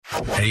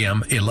AM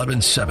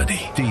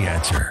 1170, The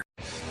Answer.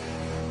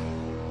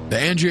 The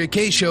Andrea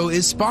Kaye Show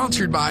is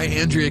sponsored by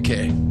Andrea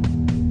Kaye.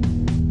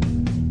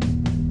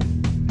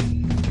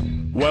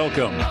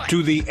 Welcome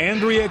to the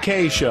Andrea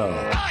Kaye Show.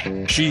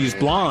 She's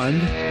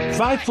blonde,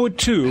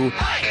 5'2",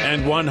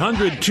 and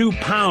 102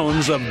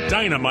 pounds of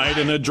dynamite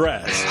in a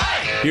dress.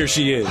 Here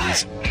she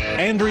is,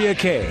 Andrea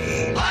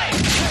Kaye.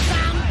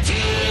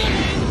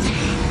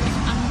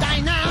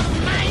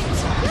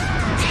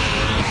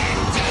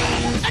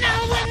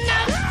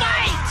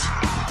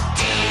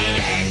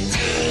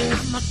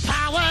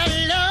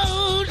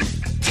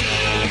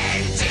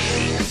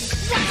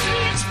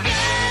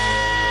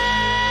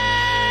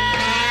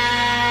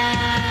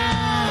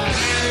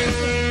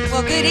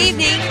 Well, good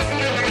evening.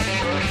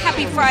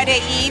 Happy Friday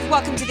Eve.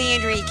 Welcome to the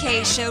Andrea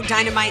Kaye Show.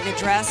 Dynamite in a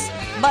dress,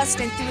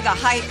 busting through the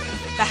hype,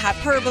 the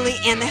hyperbole,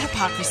 and the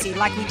hypocrisy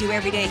like we do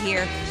every day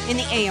here in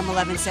the AM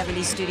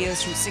 1170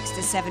 studios from 6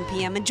 to 7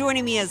 p.m. And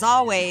joining me as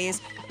always,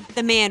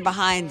 the man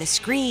behind the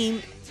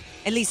screen,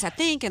 at least I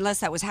think, unless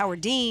that was Howard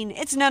Dean,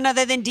 it's none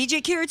other than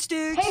DJ Carrot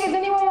Sticks. Hey, does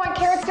anyone want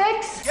carrot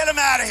sticks? Get him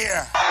out of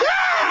here.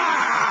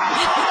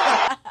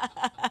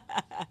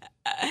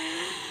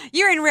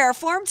 You're in rare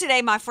form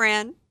today, my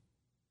friend.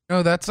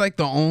 No, that's like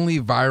the only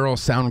viral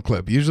sound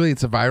clip. Usually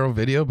it's a viral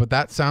video, but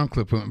that sound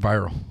clip went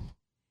viral.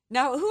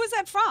 No, who was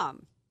that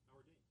from?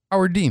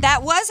 Howard Dean.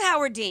 That was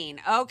Howard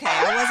Dean. Okay,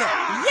 I wasn't.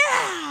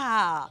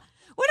 Yeah.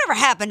 Whatever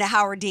happened to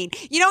Howard Dean?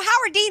 You know,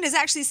 Howard Dean is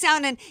actually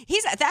sounding,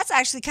 that's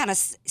actually kind of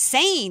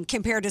sane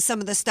compared to some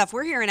of the stuff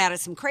we're hearing out of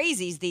some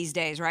crazies these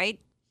days, right?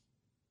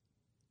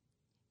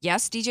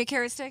 Yes, DJ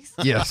Carrot Sticks?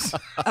 Yes.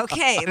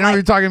 Okay. I know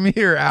you're talking to me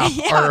here, Al,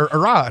 or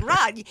Rod.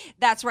 Rod,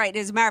 that's right.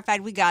 As a matter of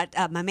fact, we got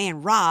my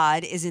man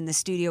Rod is in the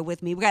studio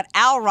with me. We got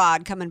Al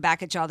Rod coming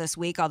back at y'all this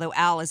week, although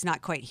Al is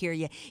not quite here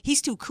yet.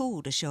 He's too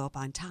cool to show up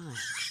on time.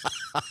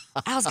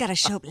 Al's got to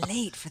show up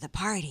late for the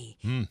party.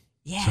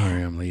 Yeah.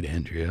 Sorry I'm late,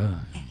 Andrea.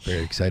 I'm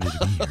very excited to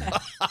be here.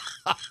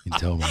 You can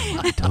tell by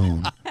my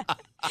tone.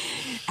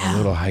 I'm a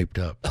little hyped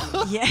up.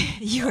 Yeah,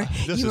 you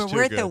were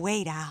worth the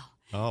wait, Al.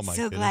 Oh, my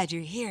So goodness. glad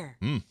you're here.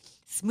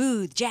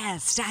 Smooth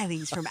jazz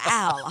stylings from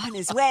Al on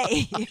his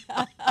way.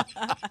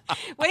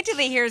 Wait till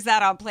he hears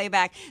that on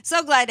playback.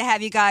 So glad to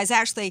have you guys.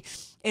 Actually,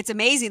 it's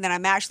amazing that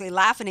I'm actually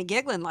laughing and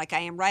giggling like I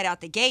am right out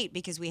the gate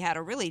because we had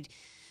a really,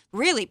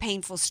 really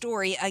painful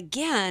story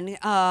again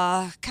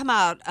come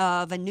out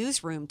of a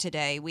newsroom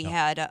today. We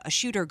had a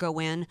shooter go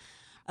in.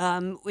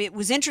 It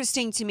was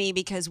interesting to me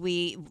because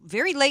we,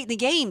 very late in the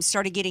game,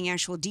 started getting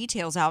actual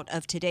details out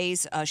of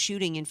today's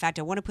shooting. In fact,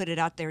 I want to put it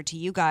out there to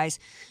you guys,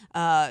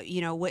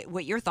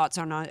 what your thoughts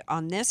are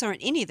on this or on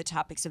any of the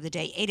topics of the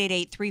day.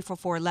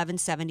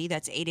 888-344-1170.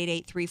 That's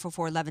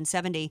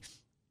 888-344-1170.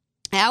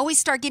 I always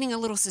start getting a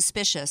little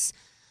suspicious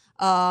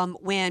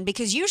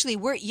because usually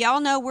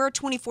y'all know we're a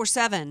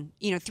 24/7,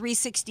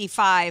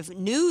 365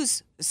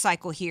 news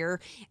cycle here.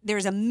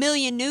 There's a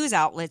million news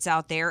outlets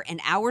out there, and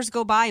hours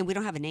go by, and we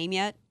don't have a name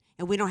yet,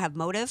 and we don't have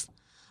motive.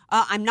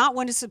 I'm not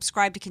one to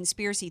subscribe to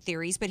conspiracy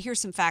theories, but here's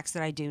some facts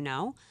that I do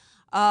know.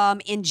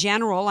 In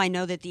general, I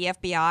know that the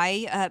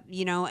FBI,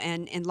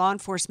 and law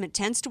enforcement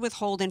tends to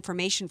withhold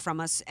information from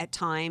us at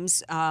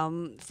times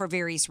for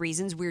various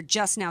reasons. We're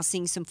just now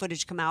seeing some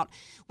footage come out.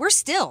 We're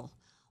still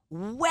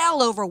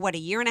well over, a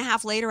year and a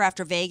half later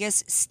after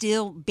Vegas,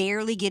 still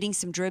barely getting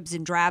some dribs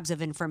and drabs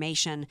of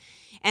information.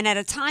 And at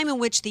a time in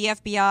which the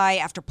FBI,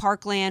 after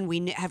Parkland,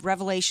 we have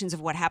revelations of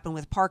what happened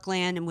with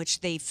Parkland, in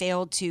which they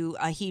failed to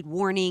heed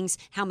warnings,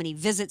 how many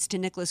visits to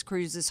Nicholas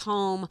Cruz's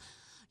home,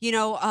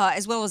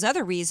 as well as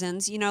other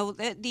reasons,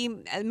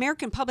 the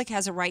American public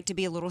has a right to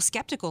be a little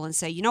skeptical and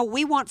say,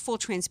 we want full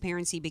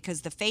transparency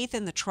because the faith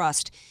and the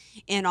trust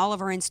in all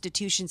of our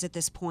institutions at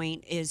this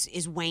point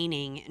is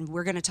waning. And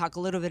we're going to talk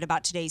a little bit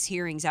about today's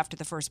hearings after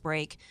the first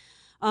break.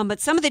 But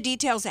some of the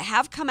details that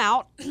have come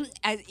out,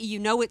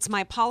 it's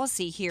my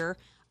policy here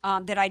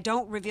that I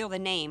don't reveal the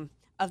name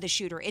of the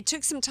shooter. It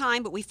took some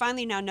time, but we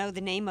finally now know the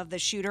name of the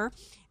shooter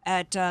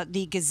at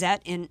the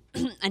Gazette in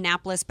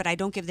Annapolis, but I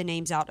don't give the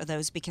names out of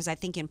those because I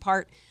think in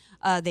part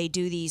they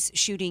do these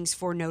shootings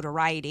for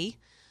notoriety.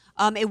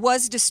 It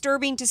was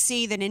disturbing to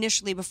see that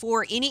initially,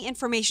 before any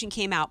information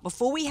came out,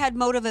 before we had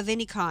motive of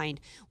any kind,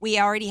 we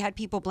already had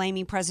people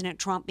blaming President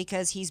Trump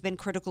because he's been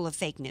critical of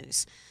fake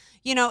news.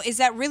 Is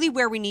that really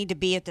where we need to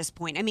be at this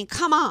point? I mean,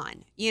 come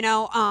on,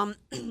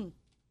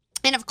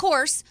 and of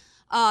course,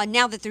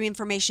 now that the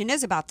information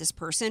is about this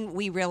person,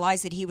 we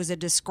realize that he was a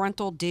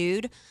disgruntled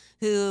dude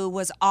who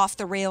was off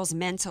the rails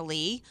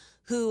mentally,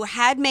 who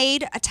had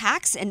made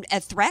attacks and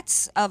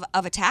threats of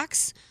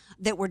attacks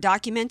that were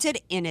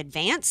documented in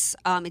advance.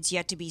 It's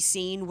yet to be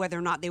seen whether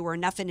or not they were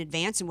enough in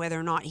advance and whether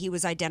or not he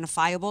was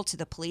identifiable to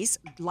the police,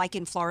 like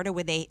in Florida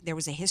where there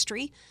was a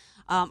history.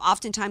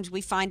 Oftentimes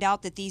we find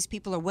out that these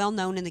people are well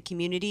known in the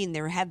community and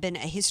there have been a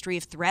history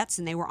of threats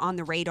and they were on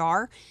the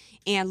radar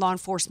and law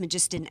enforcement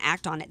just didn't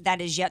act on it. That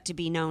is yet to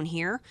be known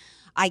here.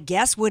 I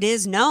guess what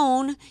is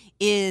known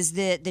is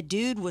that the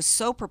dude was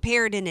so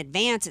prepared in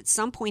advance, at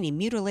some point he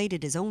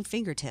mutilated his own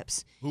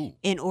fingertips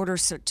in order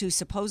to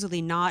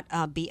supposedly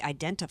not be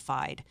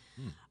identified.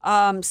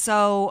 At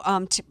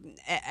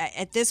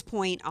this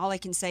point, all I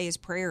can say is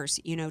prayers,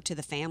 to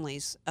the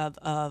families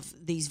of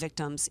these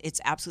victims.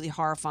 It's absolutely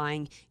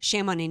horrifying.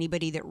 Shame on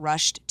anybody that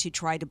rushed to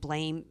try to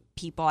blame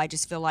people. I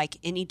just feel like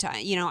anytime,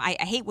 I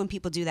hate when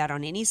people do that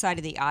on any side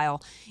of the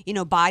aisle.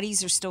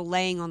 Bodies are still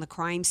laying on the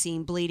crime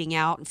scene, bleeding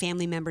out, and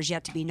family members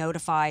yet to be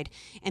notified,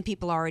 and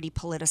people already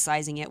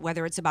politicizing it,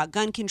 whether it's about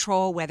gun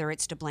control, whether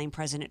it's to blame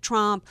President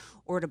Trump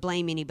or to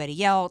blame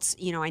anybody else.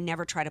 I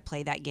never try to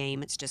play that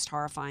game. It's just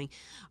horrifying.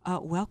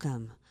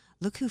 Welcome.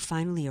 Look who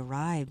finally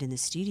arrived in the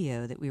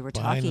studio that we were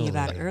talking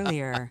about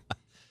earlier.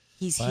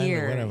 He's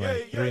here. What am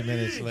I, 3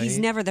 minutes late? He's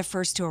never the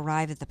first to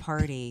arrive at the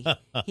party.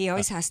 He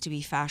always has to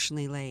be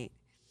fashionably late.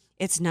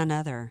 It's none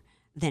other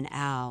than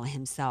Al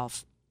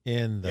himself.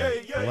 In the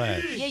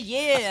flesh.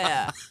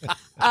 Yeah.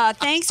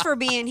 Thanks for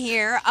being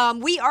here.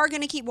 We are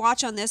going to keep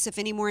watch on this. If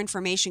any more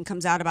information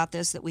comes out about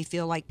this that we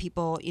feel like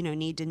people,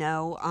 need to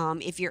know.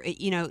 If you're,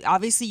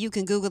 obviously you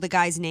can Google the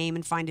guy's name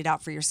and find it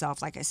out for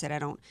yourself. Like I said, I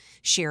don't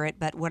share it,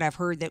 but what I've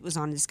heard that was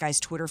on this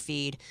guy's Twitter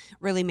feed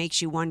really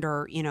makes you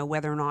wonder,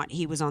 whether or not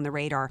he was on the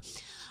radar.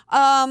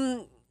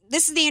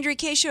 This is the Andrea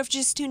Kaye Show. If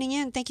you're just tuning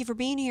in, thank you for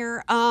being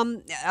here.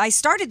 I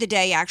started the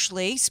day,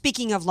 actually,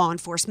 speaking of law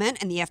enforcement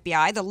and the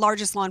FBI, the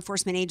largest law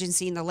enforcement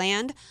agency in the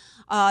land.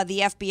 The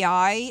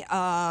FBI,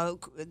 I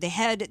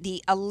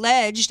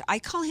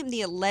call him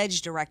the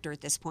alleged director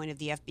at this point of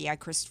the FBI,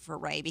 Christopher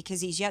Wray,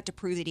 because he's yet to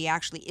prove that he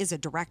actually is a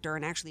director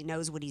and actually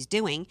knows what he's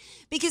doing.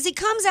 Because he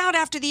comes out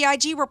after the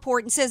IG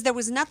report and says there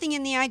was nothing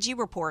in the IG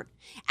report.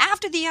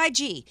 After the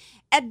IG,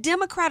 a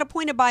Democrat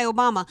appointed by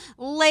Obama,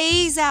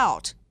 lays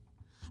out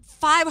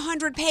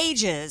 500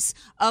 pages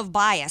of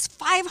bias,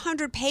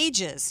 500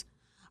 pages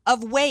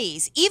of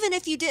ways. Even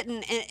if you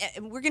didn't,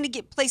 and we're going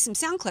to play some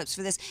sound clips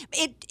for this,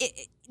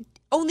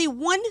 only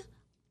one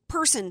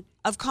person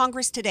of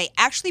Congress today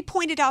actually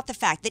pointed out the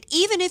fact that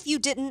even if you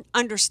didn't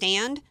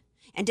understand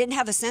and didn't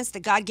have the sense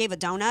that God gave a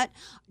donut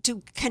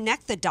to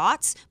connect the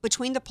dots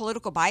between the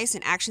political bias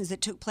and actions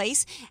that took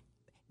place,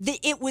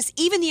 it was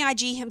even the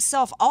IG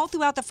himself, all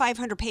throughout the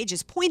 500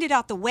 pages, pointed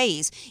out the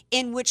ways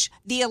in which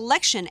the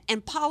election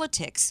and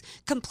politics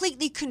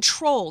completely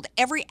controlled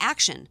every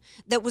action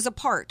that was a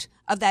part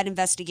of that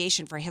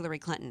investigation for Hillary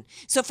Clinton.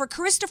 So for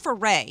Christopher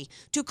Wray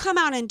to come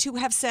out and to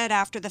have said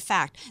after the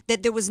fact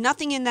that there was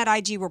nothing in that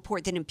IG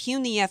report that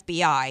impugned the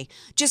FBI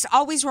just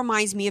always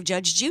reminds me of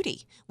Judge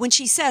Judy when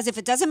she says, if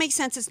it doesn't make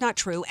sense, it's not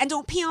true, and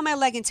don't pee on my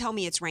leg and tell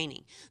me it's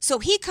raining. So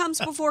he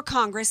comes before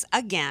Congress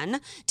again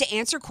to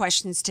answer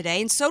questions today,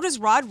 and so does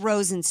Rod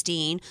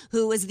Rosenstein,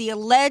 who is the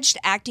alleged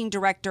acting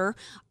director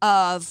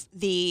of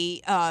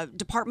the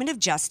Department of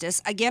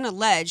Justice, again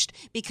alleged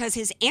because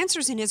his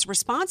answers and his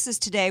responses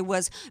today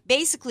was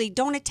basically,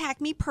 don't attack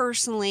me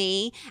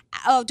personally.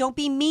 Oh, don't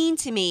be mean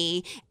to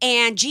me.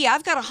 And gee,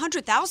 I've got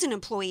 100,000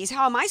 employees.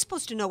 How am I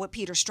supposed to know what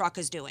Peter Strzok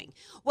is doing?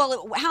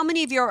 Well, how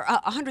many of your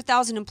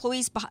 100,000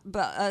 employees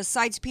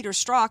besides Peter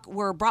Strzok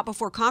were brought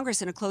before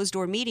Congress in a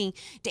closed-door meeting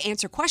to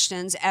answer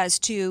questions as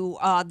to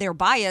their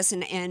bias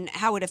and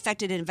how it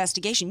affected an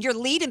investigation? Your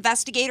lead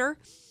investigator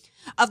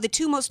of the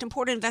two most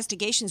important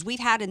investigations we've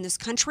had in this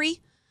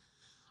country,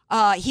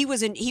 he was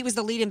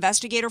the lead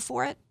investigator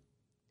for it.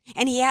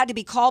 And he had to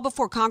be called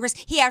before Congress.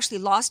 He actually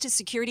lost his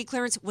security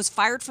clearance, was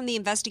fired from the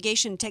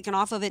investigation, taken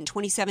off of it in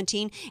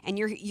 2017. And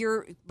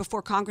you're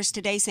before Congress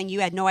today saying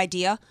you had no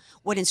idea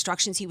what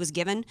instructions he was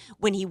given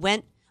when he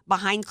went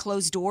behind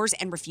closed doors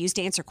and refused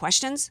to answer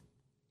questions.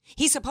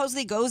 He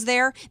supposedly goes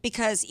there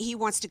because he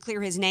wants to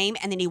clear his name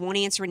and then he won't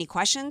answer any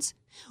questions.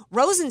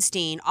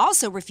 Rosenstein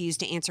also refused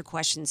to answer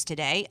questions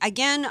today.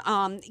 Again,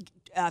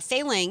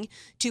 failing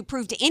to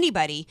prove to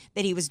anybody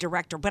that he was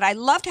director. But I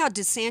loved how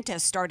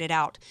DeSantis started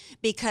out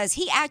because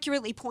he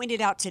accurately pointed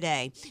out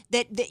today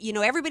that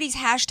everybody's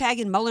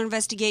hashtagging Mueller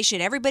investigation.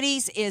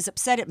 Everybody's is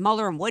upset at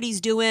Mueller and what he's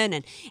doing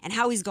and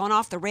how he's gone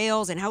off the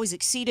rails and how he's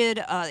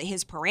exceeded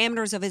his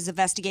parameters of his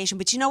investigation.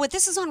 But you know what?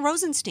 This is on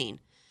Rosenstein.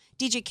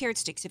 DJ Carrot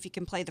Sticks, if you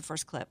can play the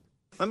first clip.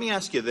 Let me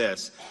ask you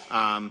this.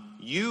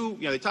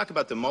 They talk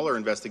about the Mueller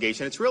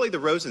investigation. It's really the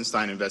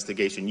Rosenstein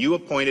investigation. You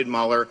appointed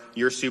Mueller.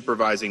 You're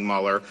supervising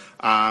Mueller.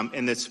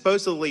 And it's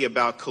supposedly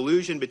about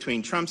collusion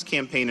between Trump's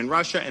campaign in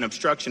Russia and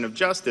obstruction of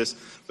justice.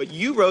 But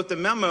you wrote the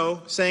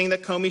memo saying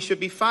that Comey should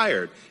be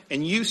fired.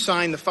 And you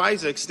signed the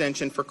FISA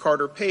extension for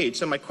Carter Page.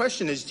 So my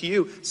question is to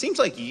you, seems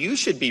like you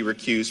should be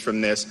recused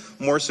from this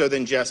more so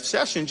than Jeff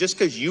Sessions just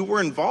because you were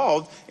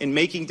involved in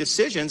making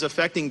decisions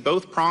affecting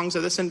both prongs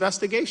of this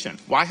investigation.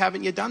 Why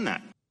haven't you done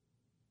that?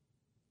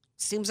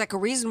 Seems like a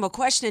reasonable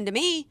question to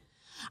me.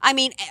 I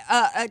mean,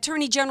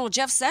 Attorney General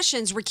Jeff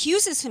Sessions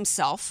recuses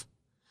himself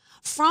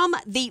from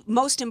the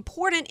most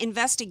important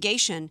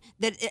investigation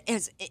that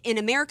is in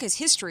America's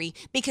history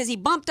because he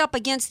bumped up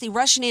against the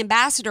Russian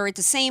ambassador at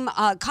the same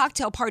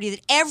cocktail party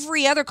that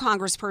every other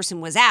congressperson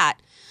was at.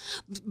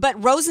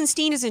 But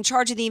Rosenstein is in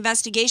charge of the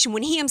investigation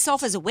when he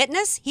himself is a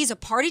witness. He's a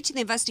party to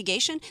the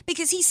investigation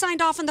because he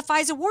signed off on the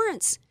FISA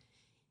warrants.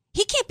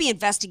 He can't be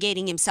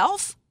investigating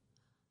himself.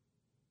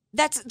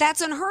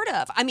 That's unheard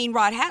of. I mean,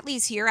 Rod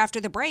Hatley's here after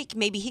the break.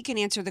 Maybe he can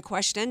answer the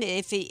question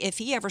if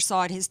he ever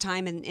saw at his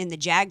time in the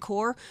JAG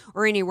Corps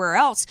or anywhere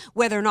else,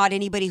 whether or not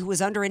anybody who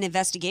was under an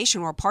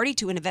investigation or a party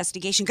to an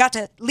investigation got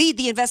to lead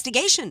the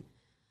investigation.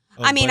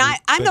 Oh, I mean,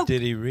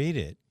 did he read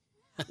it?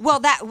 Well,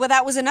 that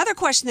was another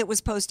question that was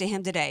posed to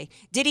him today.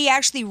 Did he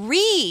actually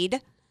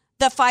read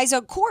the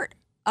FISA court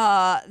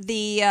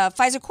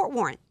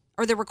warrant?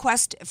 Or the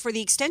request for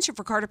the extension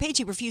for Carter Page?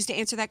 He refused to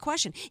answer that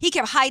question. He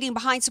kept hiding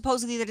behind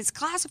supposedly that it's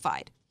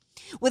classified.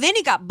 Well, then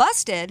he got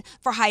busted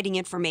for hiding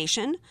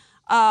information.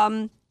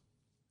 We're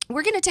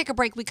going to take a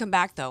break. We come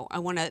back, though. I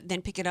want to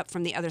then pick it up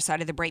from the other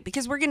side of the break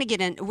because we're going to get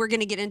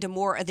into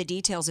more of the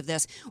details of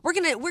this. We're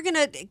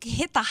gonna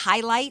hit the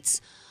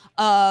highlights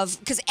of,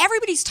 because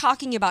everybody's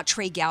talking about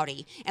Trey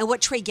Gowdy and what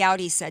Trey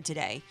Gowdy said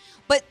today.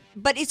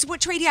 But it's what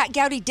Trey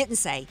Gowdy didn't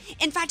say.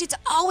 In fact, it's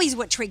always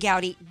what Trey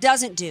Gowdy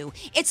doesn't do.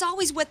 It's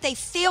always what they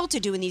fail to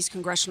do in these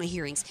congressional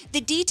hearings.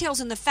 The details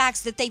and the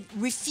facts that they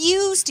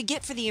refuse to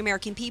get for the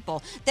American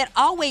people that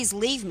always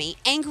leave me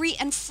angry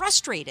and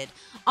frustrated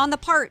on the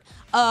part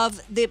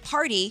of the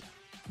party,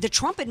 the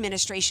Trump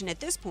administration at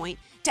this point,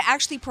 to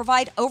actually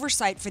provide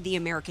oversight for the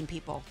American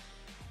people.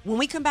 When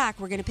we come back,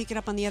 we're going to pick it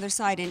up on the other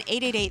side in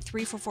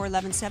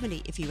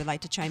 888-344-1170 if you would like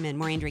to chime in.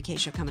 More Andrea Kaye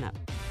Show coming up.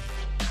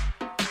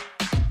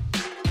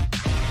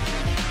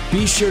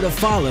 Be sure to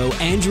follow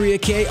Andrea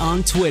Kaye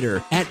on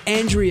Twitter at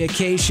Andrea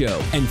Kaye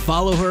Show and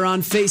follow her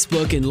on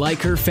Facebook and like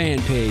her fan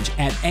page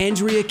at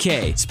Andrea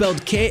Kaye,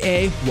 spelled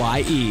Kaye.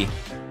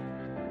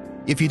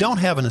 If you don't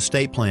have an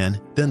estate plan,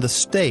 then the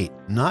state,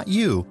 not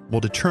you,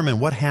 will determine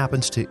what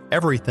happens to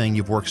everything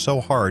you've worked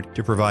so hard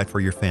to provide for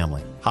your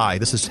family. Hi,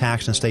 this is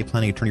tax and estate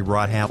planning attorney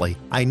Rod Hatley.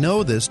 I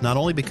know this not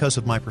only because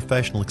of my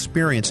professional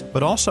experience,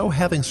 but also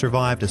having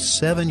survived a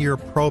 7-year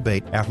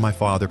probate after my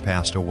father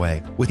passed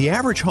away. With the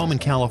average home in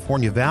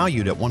California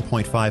valued at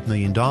 $1.5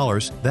 million,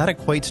 that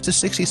equates to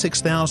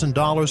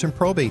 $66,000 in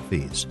probate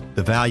fees.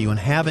 The value in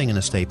having an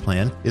estate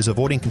plan is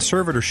avoiding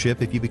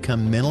conservatorship if you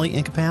become mentally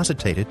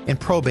incapacitated and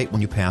probate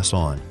when you pass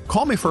on.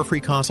 Call me for a free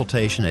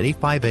consultation at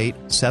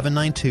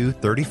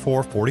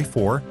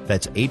 858-792-3444.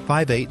 That's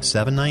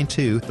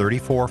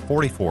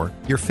 858-792-3444.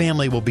 Your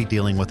family will be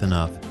dealing with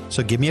enough.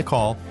 So give me a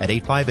call at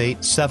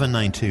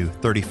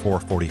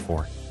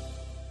 858-792-3444.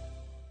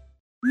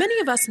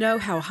 Many of us know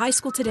how high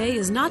school today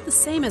is not the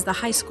same as the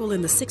high school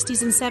in the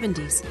 60s and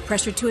 70s.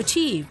 Pressure to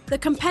achieve, the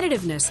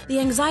competitiveness, the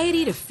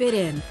anxiety to fit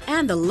in,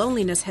 and the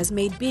loneliness has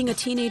made being a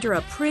teenager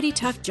a pretty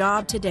tough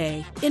job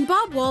today. In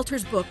Bob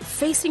Walter's book,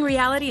 Facing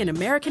Reality in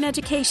American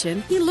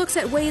Education, he looks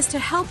at ways to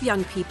help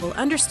young people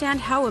understand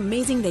how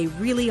amazing they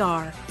really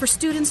are, for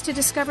students to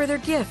discover their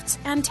gifts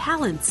and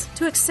talents,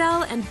 to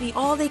excel and be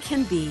all they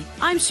can be.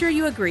 I'm sure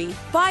you agree.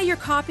 Buy your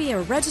copy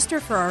or register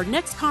for our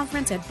next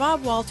conference at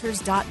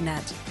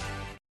bobwalters.net.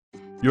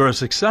 You're a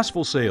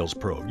successful sales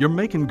pro. You're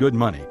making good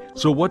money.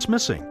 So what's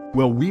missing?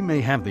 Well, we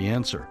may have the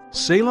answer.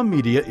 Salem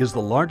Media is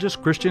the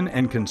largest Christian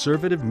and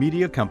conservative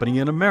media company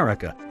in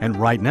America. And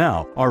right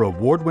now, our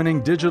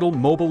award-winning digital,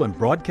 mobile, and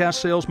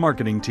broadcast sales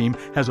marketing team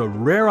has a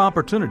rare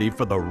opportunity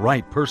for the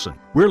right person.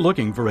 We're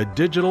looking for a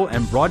digital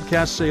and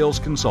broadcast sales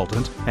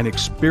consultant, an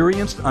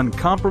experienced,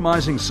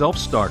 uncompromising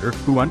self-starter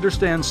who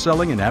understands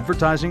selling and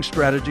advertising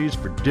strategies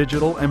for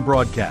digital and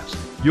broadcast.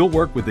 You'll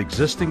work with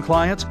existing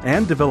clients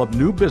and develop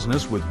new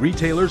business with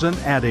retailers and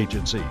ad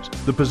agencies.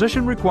 The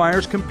position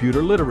requires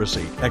computer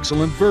literacy,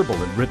 excellent verbal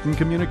and written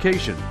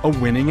communication, a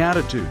winning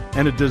attitude,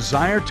 and a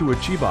desire to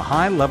achieve a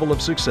high level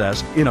of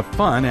success in a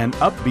fun and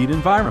upbeat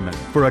environment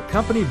for a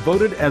company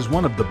voted as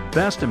one of the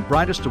best and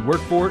brightest to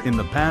work for in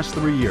the past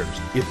 3 years.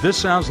 If this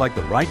sounds like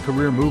the right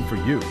career move for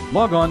you,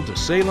 log on to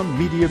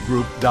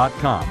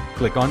SalemMediaGroup.com.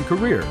 Click on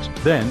Careers,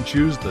 then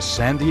choose the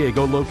San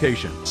Diego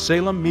location.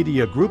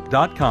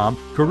 SalemMediaGroup.com,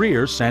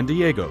 Careers San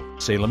Diego.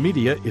 Salem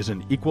Media is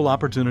an equal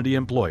opportunity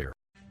employer.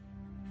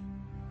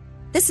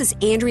 This is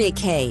Andrea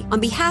Kaye on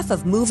behalf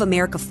of Move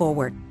America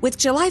Forward. With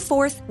July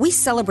 4th, we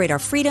celebrate our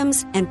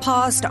freedoms and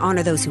pause to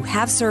honor those who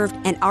have served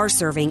and are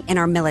serving in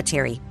our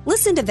military.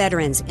 Listen to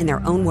veterans in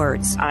their own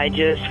words. I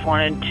just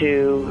wanted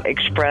to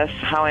express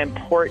how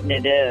important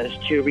it is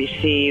to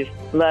receive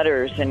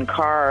letters and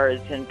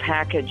cards and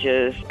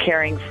packages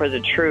caring for the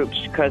troops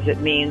because it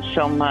means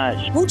so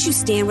much. Won't you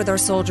stand with our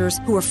soldiers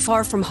who are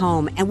far from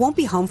home and won't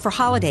be home for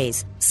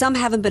holidays? Some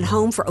haven't been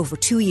home for over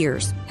 2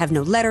 years, have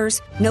no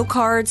letters, no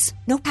cards,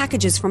 no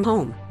packages from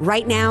home.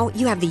 Right now,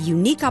 you have the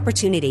unique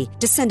opportunity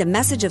to send a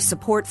message of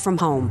support from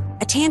home,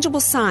 a tangible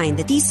sign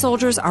that these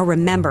soldiers are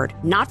remembered,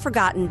 not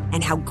forgotten,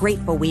 and how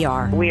grateful we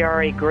are. We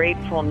are a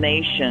grateful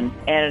nation,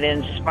 and it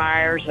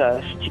inspires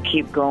us to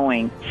keep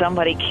going.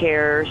 Somebody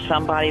cares,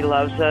 somebody loves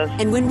loves us.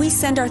 And when we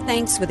send our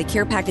thanks with a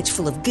care package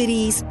full of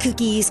goodies,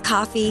 cookies,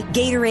 coffee,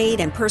 Gatorade,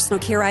 and personal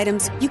care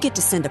items, you get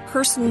to send a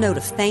personal note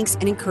of thanks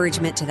and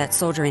encouragement to that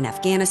soldier in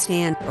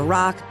Afghanistan,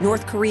 Iraq,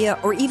 North Korea,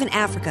 or even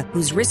Africa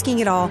who's risking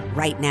it all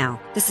right now.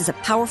 This is a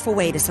powerful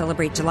way to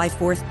celebrate July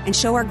 4th and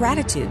show our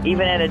gratitude.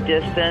 Even at a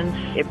distance,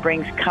 it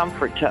brings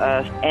comfort to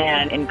us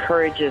and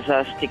encourages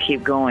us to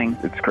keep going.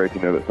 It's great to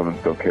know that someone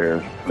still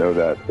cares, know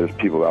that there's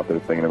people out there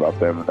thinking about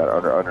them, that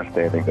are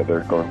understanding that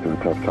they're going through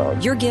a tough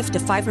time. Your gift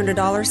of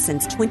 $500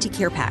 sends 20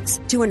 care packs,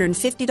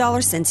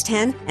 $250 sends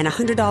 10, and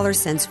 $100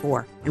 sends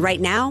 4. And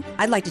right now,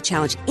 I'd like to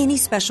challenge any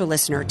special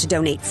listener to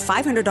donate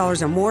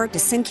 $500 or more to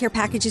send care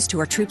packages to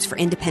our troops for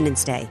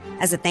Independence Day.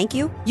 As a thank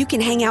you, you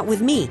can hang out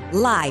with me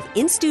live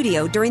in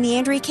studio during the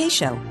Andrea Kaye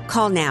Show.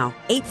 Call now,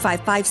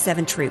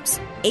 855-7-TROOPS.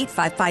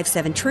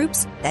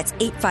 855-7-TROOPS. That's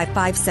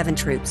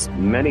 855-7-TROOPS.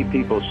 Many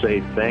people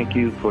say thank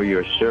you for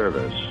your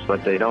service,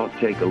 but they don't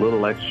take a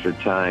little extra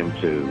time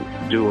to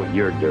do what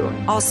you're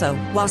doing. Also,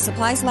 while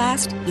supplies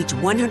last, each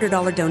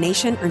 $100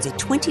 donation earns a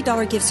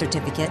 $20 gift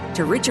certificate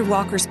to Richard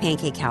Walker's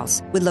Pancake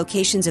House, with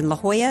locations in La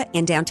Jolla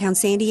and downtown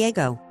San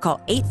Diego. Call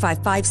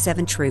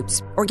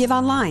 855-7-TROOPS or give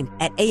online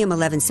at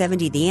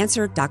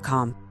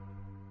am1170theanswer.com.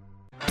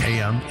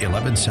 AM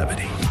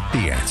 1170,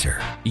 The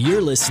Answer.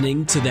 You're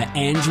listening to The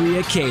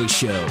Andrea Kaye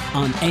Show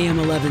on AM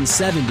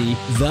 1170,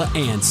 The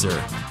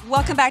Answer.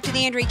 Welcome back to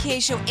The Andrea Kaye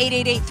Show,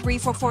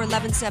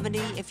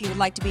 888-344-1170, if you would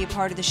like to be a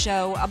part of the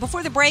show.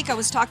 Before the break, I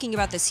was talking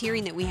about this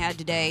hearing that we had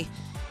today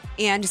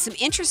and some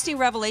interesting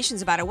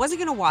revelations about it. I wasn't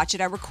going to watch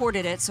it. I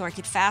recorded it so I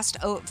could fast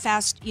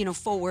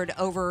forward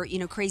over,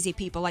 crazy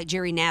people like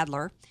Jerry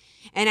Nadler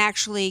and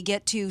actually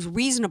get to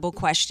reasonable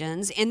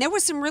questions. And there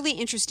was some really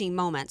interesting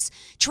moments.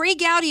 Trey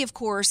Gowdy, of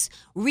course,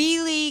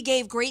 really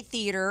gave great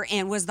theater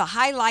and was the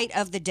highlight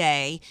of the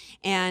day.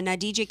 And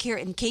DJ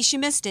Carrot, in case you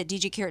missed it,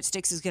 DJ Carrot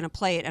Sticks is going to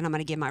play it, and I'm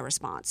going to give my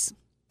response.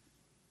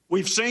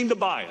 We've seen the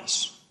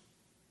bias.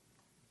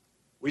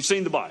 We've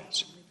seen the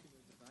bias.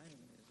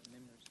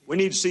 We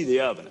need to see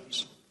the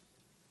evidence.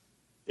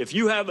 If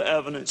you have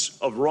evidence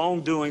of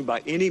wrongdoing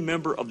by any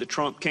member of the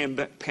Trump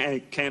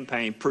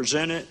campaign,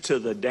 present it to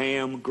the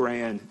damn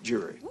grand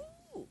jury.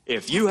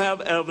 If you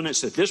have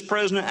evidence that this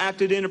president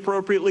acted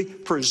inappropriately,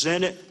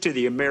 present it to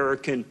the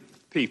American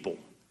people.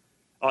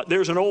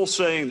 There's an old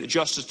saying that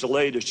justice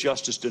delayed is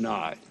justice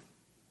denied.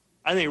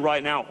 I think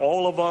right now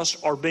all of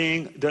us are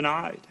being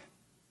denied.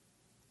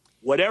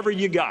 Whatever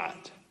you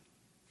got,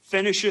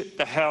 finish it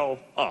the hell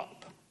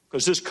up,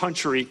 because this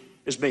country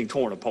is being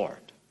torn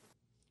apart.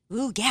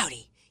 Ooh,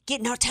 Gowdy.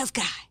 Getting our tough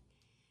guy,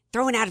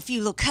 throwing out a few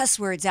little cuss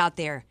words out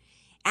there.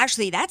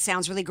 Actually, that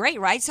sounds really great,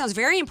 right? Sounds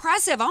very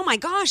impressive. Oh my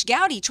gosh,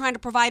 Gowdy trying to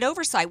provide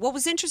oversight. What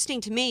was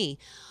interesting to me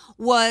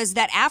was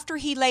that after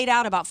he laid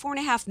out about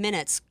 4.5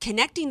 minutes,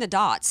 connecting the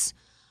dots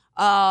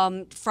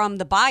from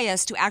the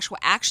bias to actual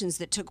actions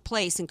that took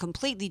place and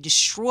completely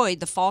destroyed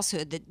the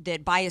falsehood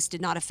that bias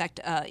did not affect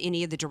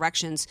any of the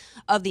directions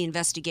of the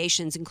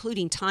investigations,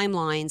 including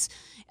timelines.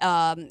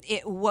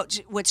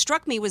 What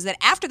struck me was that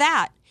after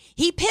that,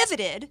 he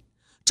pivoted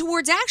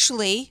towards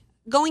actually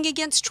going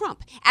against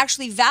Trump,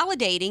 actually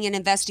validating an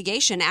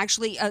investigation,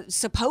 actually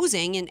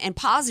supposing and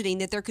positing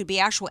that there could be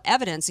actual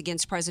evidence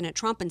against President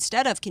Trump,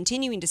 instead of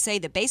continuing to say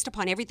that based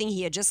upon everything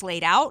he had just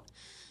laid out,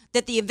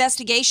 that the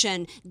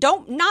investigation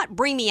not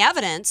bring me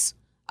evidence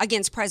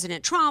against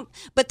President Trump,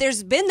 but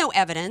there's been no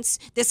evidence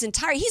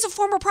he's a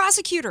former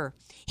prosecutor.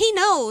 He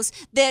knows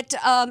that,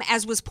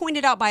 as was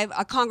pointed out by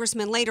a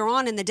congressman later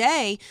on in the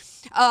day,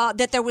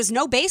 that there was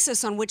no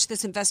basis on which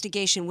this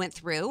investigation went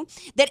through,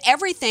 that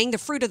everything, the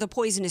fruit of the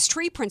poisonous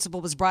tree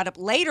principle, was brought up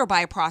later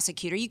by a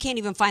prosecutor. You can't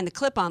even find the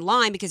clip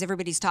online because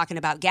everybody's talking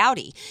about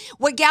Gowdy.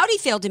 What Gowdy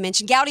failed to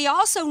mention, Gowdy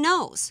also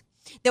knows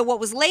that what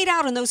was laid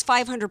out in those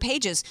 500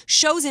 pages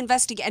shows an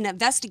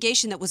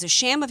investigation that was a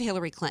sham of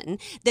Hillary Clinton,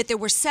 that there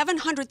were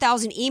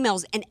 700,000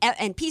 emails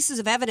and pieces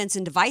of evidence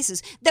and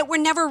devices that were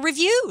never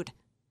reviewed.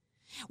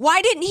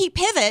 Why didn't he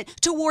pivot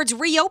towards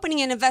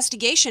reopening an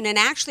investigation and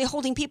actually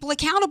holding people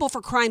accountable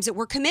for crimes that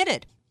were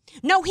committed?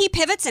 No, he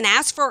pivots and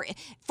asks for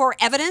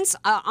evidence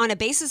on a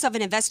basis of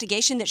an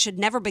investigation that should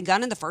never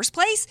begun in the first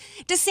place.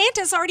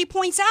 DeSantis already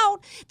points out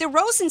that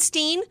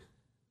Rosenstein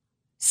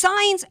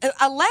signs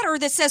a letter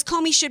that says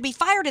Comey should be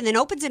fired and then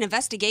opens an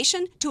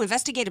investigation to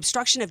investigate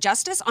obstruction of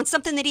justice on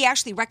something that he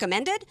actually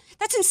recommended.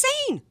 That's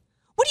insane.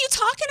 What are you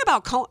talking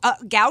about,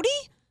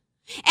 Gowdy?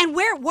 And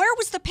where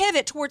was the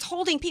pivot towards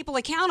holding people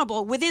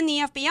accountable within the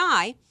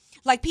FBI,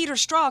 like Peter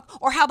Strzok,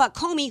 or how about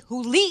Comey,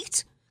 who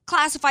leaked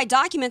classified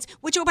documents,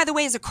 which, oh, by the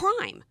way, is a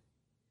crime?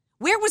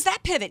 Where was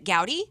that pivot,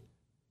 Gowdy?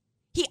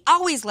 He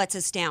always lets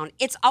us down.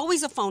 It's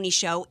always a phony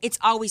show. It's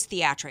always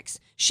theatrics.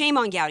 Shame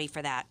on Gowdy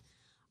for that.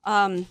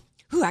 I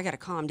got to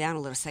calm down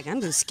a little second. I'm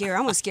going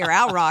to scare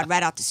Al Rod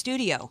right out the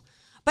studio.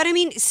 But I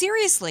mean,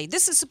 seriously,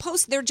 this is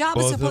their job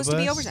is supposed to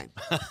be oversight.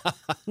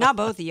 Not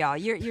both of y'all.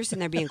 You're sitting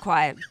there being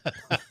quiet.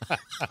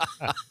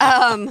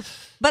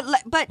 But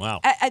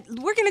Wow.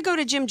 We're going to go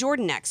to Jim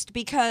Jordan next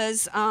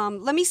because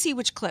let me see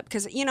which clip,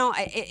 because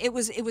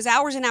it was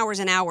hours and hours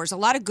and hours. A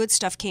lot of good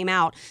stuff came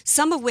out,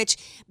 some of which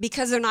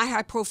because they're not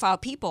high profile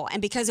people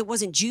and because it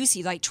wasn't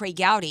juicy like Trey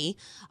Gowdy,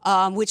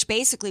 which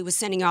basically was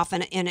sending off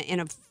in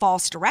a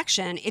false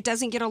direction. It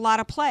doesn't get a lot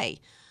of play.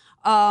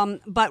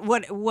 But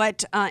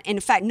what in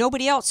fact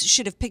nobody else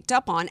should have picked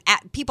up on.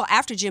 People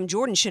after Jim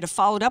Jordan should have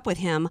followed up with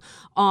him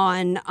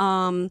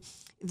on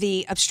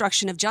the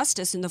obstruction of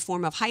justice in the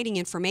form of hiding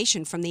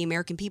information from the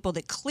American people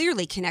that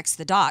clearly connects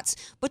the dots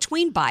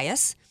between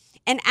bias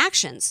and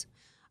actions.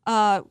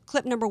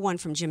 Clip number 1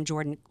 from Jim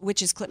Jordan,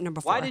 which is clip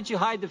number 4. Why did you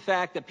hide the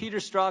fact that Peter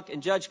Strzok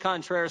and Judge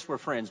Contreras were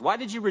friends? Why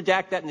did you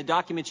redact that in the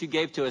documents you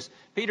gave to us?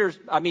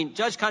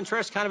 Judge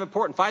Contreras is kind of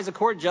important. FISA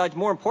court judge,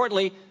 more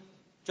importantly,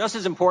 just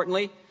as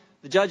importantly,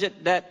 the judge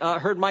that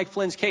heard Mike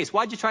Flynn's case.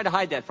 Why'd you try to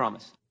hide that from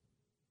us?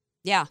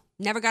 Yeah,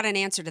 never got an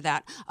answer to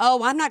that.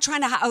 Oh, I'm not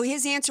trying to.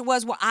 His answer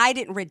was, well, I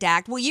didn't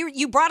redact. Well,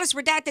 you brought us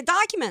redacted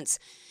documents.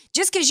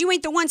 Just because you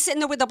ain't the one sitting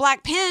there with a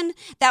black pen,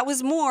 that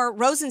was more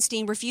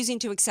Rosenstein refusing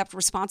to accept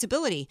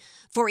responsibility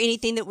for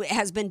anything that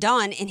has been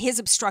done in his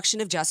obstruction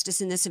of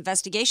justice in this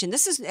investigation.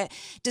 This is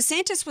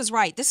DeSantis was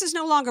right. This is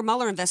no longer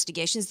Mueller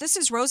investigations. This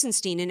is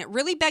Rosenstein, and it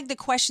really begged the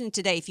question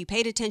today, if you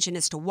paid attention,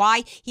 as to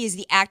why he is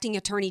the acting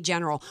attorney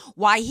general,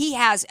 why he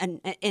has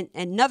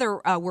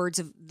another words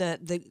of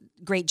the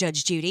great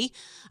Judge Judy,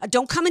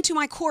 don't come into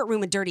my courtroom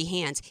with dirty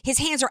hands. His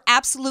hands are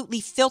absolutely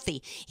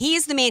filthy. He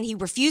is the man. He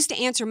refused to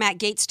answer Matt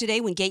Gaetz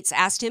today when Gaetz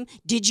asked him,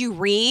 did you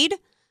read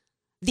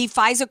the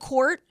FISA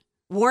court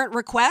warrant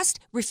request?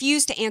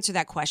 Refused to answer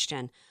that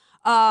question.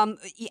 And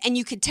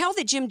you could tell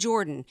that Jim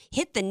Jordan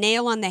hit the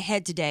nail on the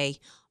head today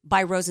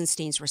by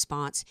Rosenstein's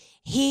response.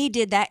 He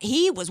did that.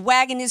 He was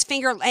wagging his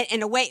finger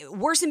in a way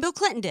worse than Bill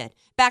Clinton did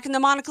back in the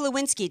Monica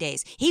Lewinsky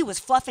days. He was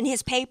fluffing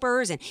his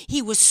papers and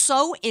he was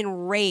so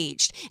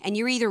enraged. And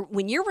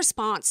when your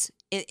response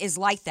is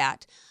like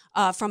that,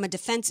 from a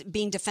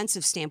being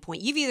defensive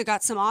standpoint, you've either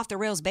got some off the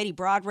rails Betty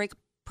Broderick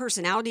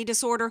personality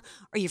disorder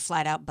or you're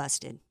flat out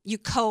busted. You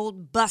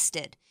cold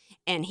busted.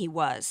 And he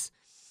was.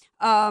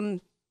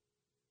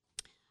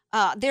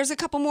 There's a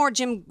couple more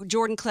Jim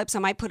Jordan clips. I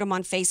might put them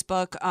on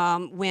Facebook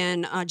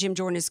when Jim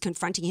Jordan is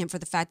confronting him for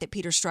the fact that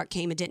Peter Strzok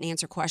came and didn't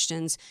answer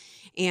questions.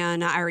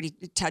 And I already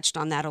touched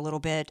on that a little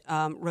bit.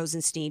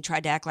 Rosenstein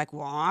tried to act like,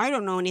 well, I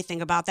don't know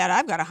anything about that.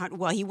 I've got 100.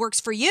 Well, he works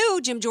for you,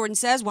 Jim Jordan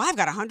says. Well, I've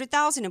got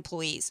 100,000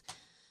 employees.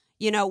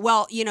 This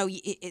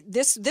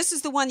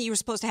is the one that you were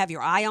supposed to have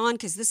your eye on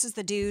because this is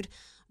the dude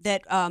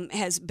that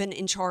has been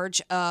in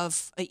charge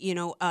of,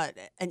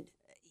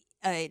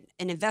 an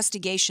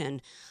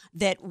investigation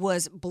that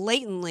was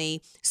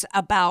blatantly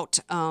about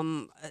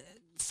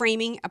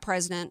framing a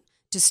president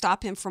to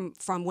stop him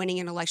from winning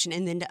an election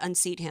and then to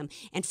unseat him.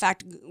 In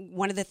fact,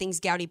 one of the things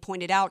Gowdy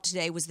pointed out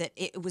today was that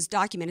it was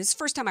documented. It's the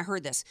first time I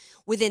heard this.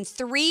 Within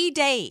 3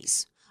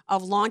 days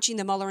of launching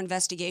the Mueller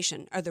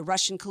investigation or the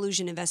Russian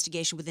collusion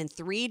investigation, within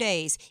 3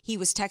 days, he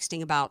was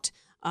texting about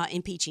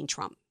impeaching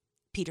Trump.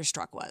 Peter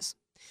Strzok was.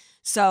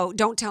 So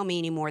don't tell me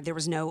anymore. There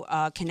was no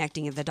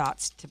connecting of the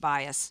dots to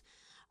bias.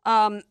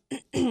 Oh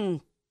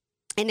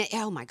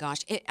my gosh,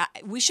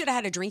 we should have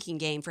had a drinking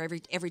game for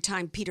every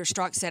time Peter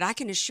Strzok said, I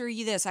can assure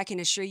you this, I can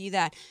assure you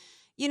that.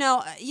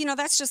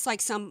 That's just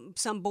like some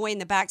boy in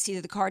the backseat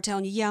of the car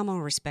telling you, yeah, I'm going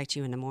to respect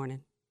you in the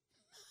morning.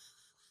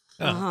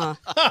 Uh-huh.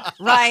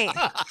 Right.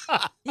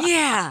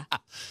 Yeah.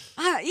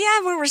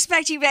 I'm going to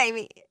respect you,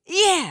 baby.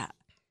 Yeah.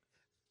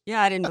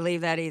 Yeah, I didn't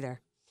believe that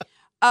either.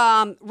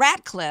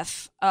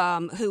 Ratcliffe,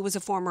 who was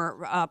a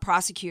former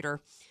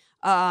prosecutor,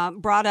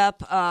 brought up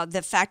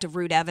the fact of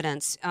root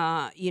evidence,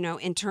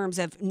 in terms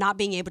of not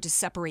being able to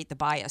separate the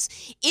bias.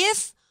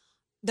 If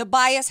the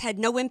bias had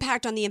no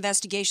impact on the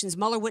investigations,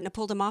 Mueller wouldn't have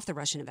pulled him off the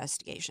Russian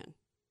investigation.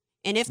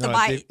 And if the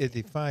bias... It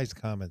defies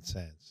common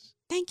sense.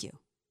 Thank you.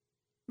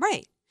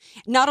 Right.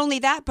 Not only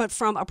that, but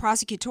from a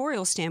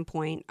prosecutorial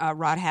standpoint,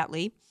 Rod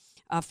Hatley,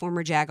 a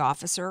former JAG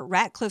officer,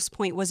 Ratcliffe's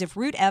point was if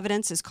root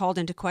evidence is called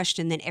into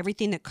question, then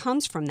everything that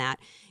comes from that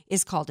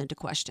is called into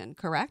question,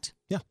 correct?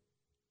 Yeah.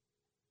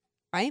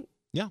 Right?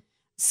 Yeah.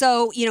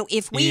 So,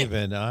 if we...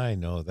 Even I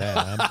know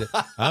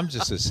that. I'm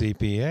just a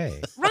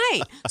CPA.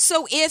 Right.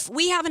 So if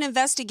we have an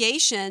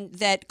investigation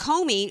that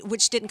Comey,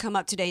 which didn't come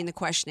up today in the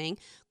questioning,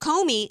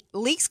 Comey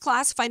leaks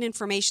classified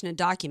information and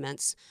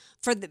documents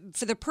for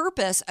the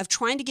purpose of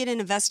trying to get an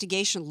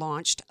investigation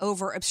launched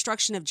over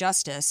obstruction of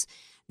justice.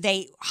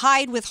 They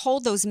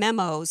withhold those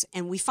memos,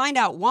 and we find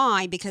out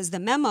why, because the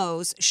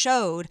memos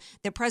showed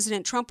that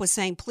President Trump was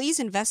saying, please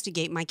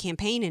investigate my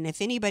campaign, and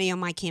if anybody on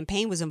my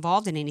campaign was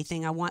involved in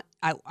anything, I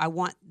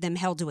want them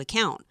held to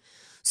account.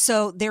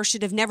 So there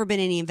should have never been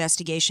any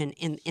investigation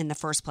in the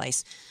first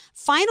place.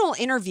 Final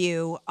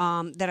interview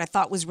that I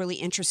thought was really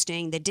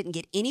interesting that didn't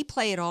get any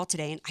play at all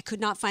today, and I could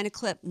not find a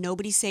clip.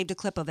 Nobody saved a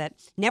clip of it.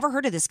 Never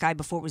heard of this guy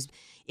before.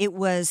 It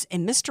was a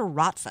Mr.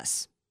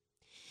 Rothfuss.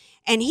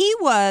 And he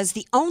was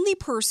the only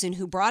person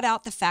who brought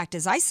out the fact,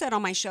 as I said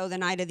on my show the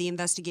night of the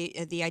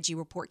IG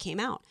report came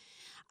out.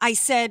 I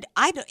said,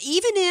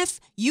 even if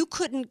you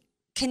couldn't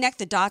connect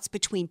the dots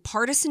between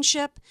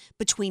partisanship,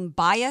 between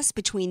bias,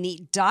 between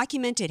the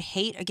documented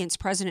hate against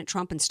President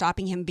Trump and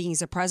stopping him being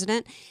as a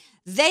president.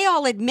 They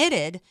all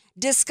admitted,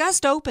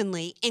 discussed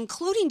openly,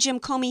 including Jim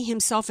Comey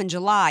himself in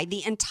July.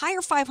 The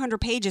entire 500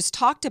 pages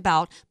talked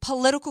about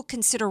political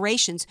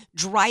considerations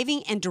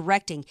driving and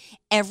directing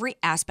every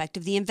aspect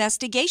of the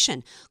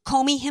investigation.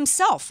 Comey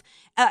himself,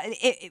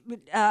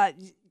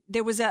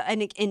 there was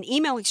an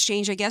email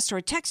exchange, I guess, or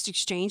a text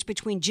exchange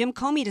between Jim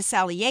Comey to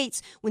Sally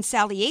Yates when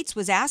Sally Yates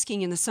was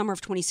asking in the summer of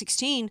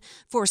 2016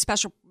 for a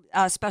special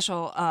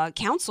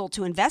counsel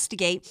to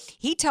investigate.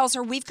 He tells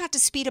her, we've got to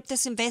speed up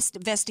this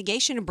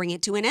investigation and bring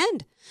it to an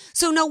end.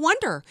 So no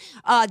wonder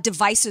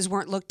devices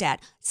weren't looked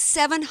at.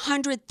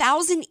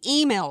 700,000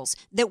 emails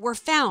that were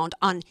found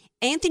on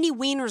Anthony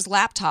Weiner's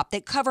laptop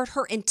that covered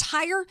her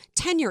entire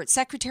tenure at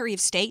Secretary of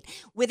State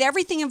with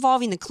everything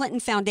involving the Clinton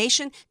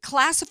Foundation,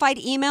 classified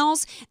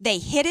emails. They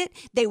hid it.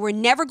 They were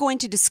never going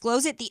to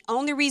disclose it. The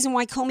only reason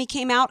why Comey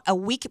came out a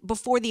week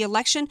before the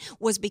election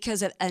was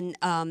because of an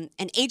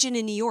agent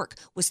in New York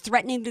was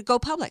threatening to go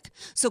public.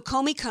 So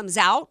Comey comes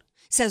out,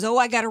 says,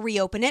 I got to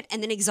reopen it,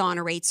 and then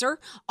exonerates her,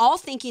 all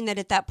thinking that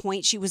at that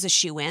point she was a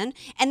shoo-in,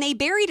 and they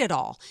buried it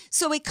all.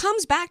 So it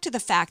comes back to the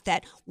fact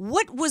that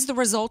what was the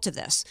result of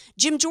this?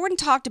 Jim Jordan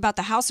talked about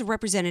the House of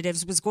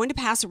Representatives was going to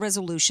pass a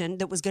resolution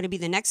that was going to be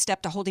the next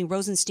step to holding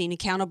Rosenstein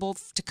accountable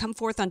to come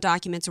forth on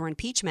documents or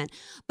impeachment.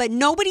 But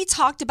nobody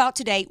talked about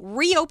today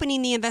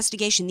reopening the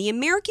investigation. The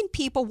American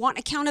people want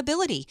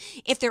accountability.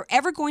 If they're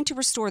ever going to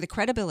restore the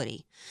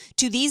credibility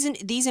to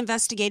these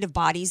investigative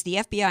bodies, the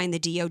FBI and the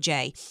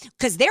DOJ,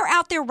 because they're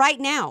out there right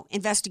now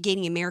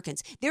investigating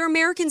Americans. There are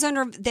Americans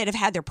that have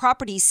had their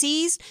properties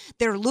seized.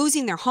 They're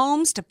losing their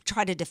homes to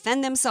try to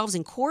defend themselves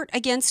in court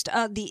against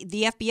the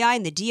FBI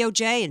and the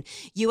DOJ and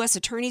U.S.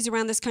 attorneys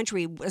around this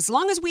country. As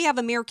long as we have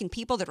American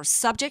people that are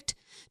subject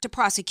to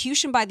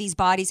prosecution by these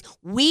bodies,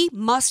 we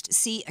must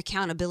see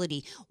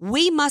accountability.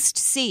 We must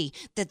see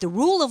that the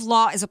rule of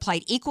law is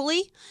applied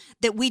equally,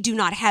 that we do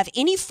not have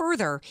any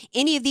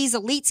of these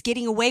elites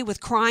getting away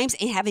with crimes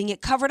and having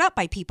it covered up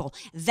by people.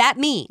 That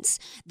means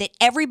that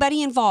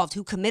everybody involved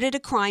who committed a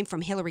crime,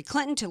 from Hillary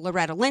Clinton to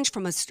Loretta Lynch,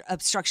 from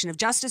obstruction of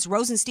justice.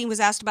 Rosenstein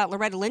was asked about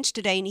Loretta Lynch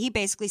today, and he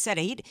basically said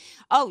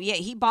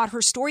he bought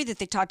her story that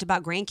they talked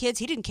about grandkids.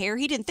 He didn't care.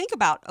 He didn't think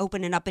about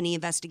opening up any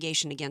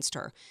investigation against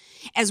her.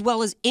 As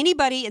well as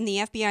anybody in the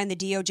FBI and the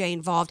DOJ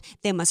involved,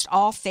 they must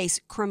all face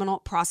criminal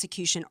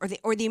prosecution,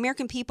 or the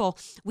American people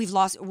we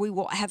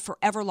will have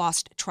forever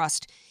lost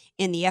trust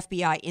in the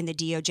FBI, in the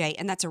DOJ.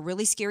 And that's a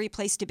really scary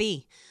place to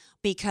be,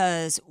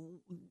 because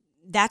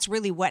that's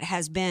really what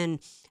has been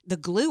the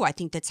glue, I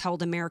think, that's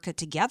held America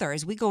together.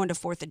 As we go into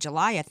 4th of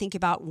July, I think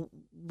about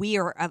we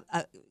are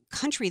a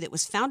country that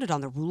was founded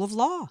on the rule of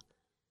law.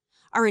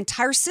 Our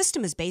entire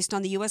system is based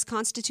on the U.S.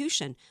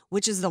 Constitution,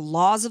 which is the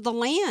laws of the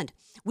land.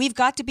 We've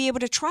got to be able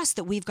to trust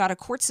that we've got a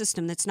court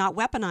system that's not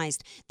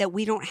weaponized, that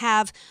we don't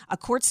have a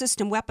court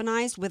system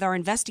weaponized with our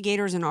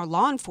investigators and our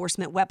law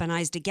enforcement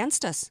weaponized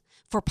against us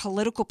for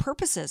political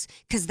purposes,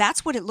 because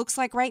that's what it looks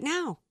like right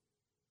now.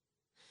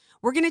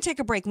 We're going to take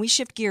a break and we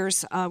shift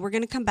gears. We're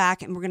going to come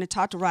back and we're going to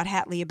talk to Rod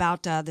Hatley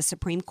about the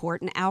Supreme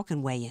Court, and Al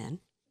can weigh in.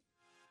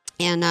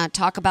 And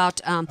talk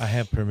about... I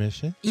have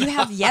permission?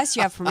 Yes,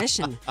 you have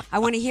permission. I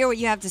want to hear what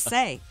you have to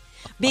say.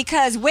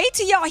 Because wait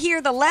till y'all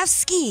hear the left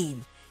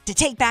scheme to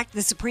take back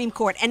the Supreme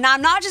Court. And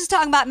I'm not just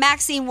talking about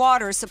Maxine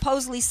Waters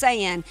supposedly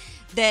saying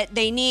that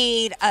they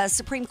need a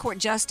Supreme Court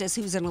justice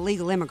who's an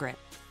illegal immigrant.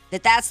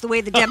 That's the way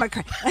the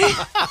Democrats...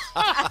 Wow.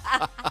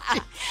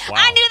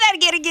 I knew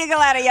that'd get a giggle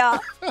out of y'all.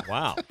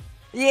 Wow.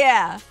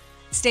 Yeah.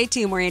 Stay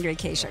tuned. We're Andrea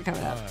Kaye Show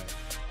coming up.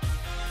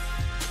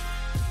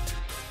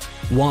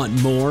 Want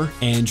more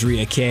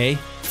Andrea Kaye?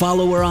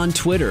 Follow her on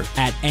Twitter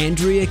at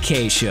Andrea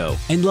Kaye Show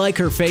and like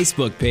her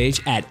Facebook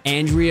page at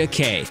Andrea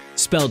Kaye,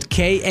 spelled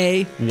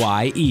Kaye.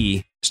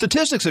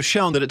 Statistics have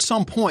shown that at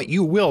some point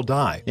you will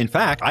die. In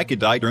fact, I could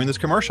die during this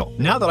commercial.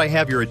 Now that I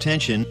have your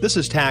attention, this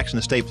is tax and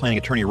estate planning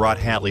attorney Rod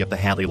Hatley of the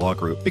Hatley Law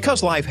Group.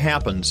 Because life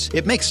happens,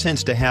 it makes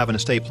sense to have an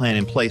estate plan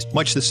in place,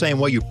 much the same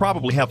way you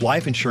probably have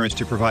life insurance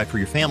to provide for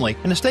your family.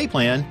 An estate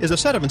plan is a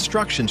set of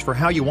instructions for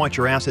how you want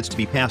your assets to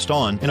be passed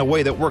on in a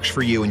way that works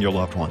for you and your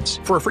loved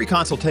ones. For a free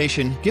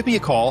consultation, give me a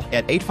call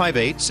at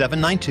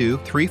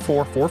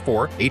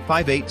 858-792-3444,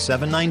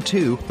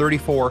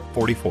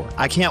 858-792-3444.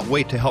 I can't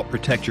wait to help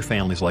protect your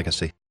family's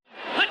legacy.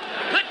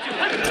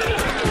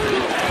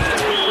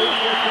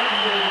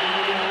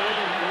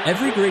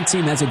 Every great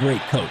team has a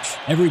great coach.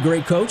 Every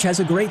great coach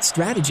has a great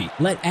strategy.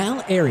 Let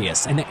Al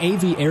Arias and the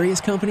AV Arias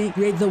Company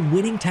create the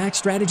winning tax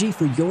strategy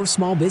for your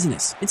small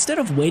business. Instead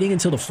of waiting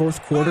until the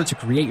fourth quarter to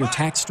create your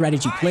tax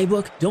strategy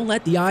playbook, don't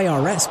let the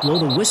IRS blow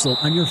the whistle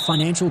on your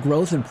financial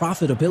growth and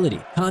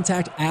profitability.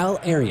 Contact Al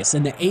Arias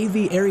and the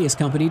AV Arias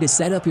Company to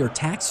set up your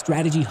tax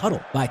strategy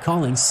huddle by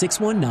calling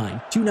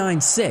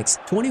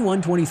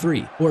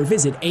 619-296-2123 or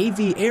visit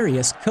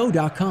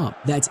avariasco.com.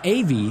 That's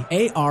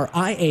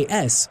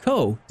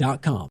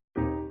avariasco.com.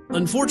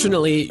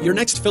 Unfortunately, your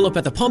next fill-up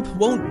at the pump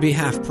won't be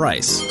half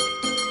price.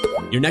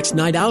 Your next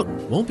night out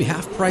won't be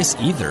half price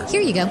either.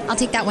 Here you go. I'll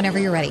take that whenever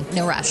you're ready.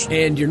 No rush.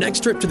 And your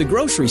next trip to the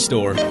grocery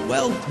store,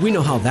 well, we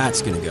know how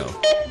that's going to go.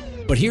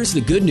 But here's the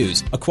good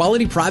news. A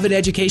quality private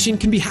education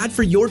can be had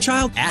for your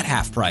child at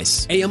half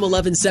price. AM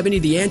 1170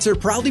 The Answer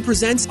proudly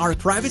presents our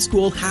private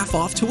school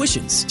half-off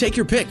tuitions. Take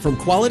your pick from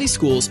quality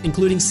schools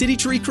including City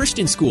Tree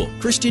Christian School,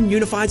 Christian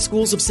Unified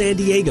Schools of San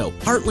Diego,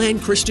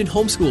 Heartland Christian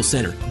Homeschool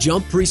Center,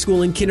 Jump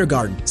Preschool and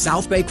Kindergarten,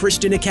 South Bay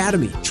Christian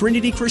Academy,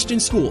 Trinity Christian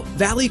School,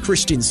 Valley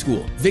Christian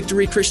School,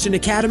 Victory Christian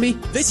Academy,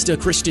 Vista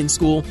Christian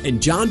School,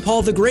 and John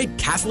Paul the Great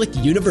Catholic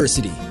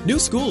University. New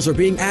schools are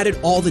being added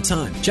all the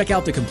time. Check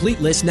out the complete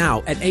list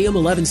now at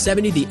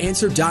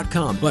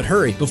am1170theanswer.com. But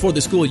hurry, before the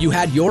school you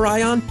had your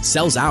eye on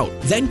sells out.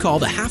 Then call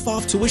the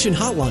half-off tuition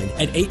hotline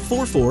at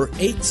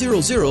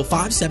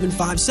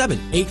 844-800-5757.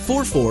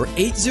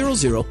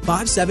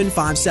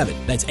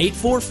 844-800-5757. That's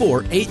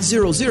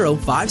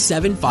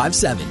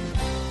 844-800-5757.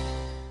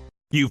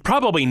 You've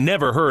probably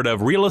never heard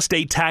of real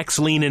estate tax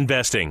lien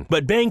investing,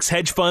 but banks,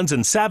 hedge funds,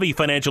 and savvy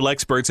financial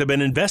experts have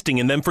been investing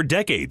in them for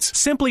decades.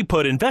 Simply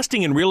put,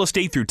 investing in real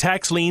estate through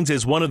tax liens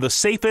is one of the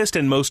safest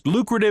and most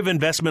lucrative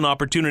investment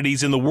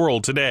opportunities in the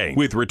world today,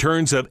 with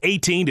returns of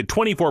 18 to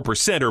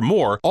 24% or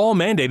more, all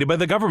mandated by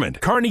the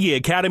government. Carnegie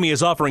Academy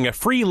is offering a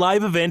free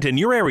live event in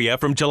your area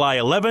from July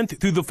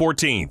 11th through the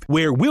 14th,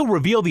 where we'll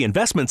reveal the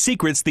investment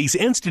secrets these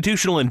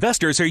institutional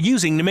investors are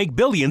using to make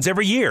billions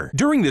every year.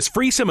 During this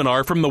free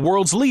seminar from the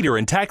world's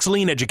leader in tax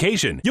lien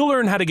education, you'll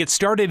learn how to get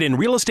started in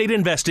real estate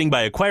investing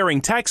by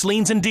acquiring tax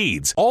liens and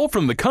deeds, all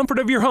from the comfort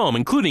of your home,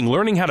 including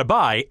learning how to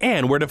buy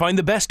and where to find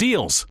the best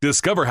deals.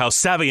 Discover how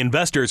savvy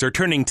investors are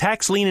turning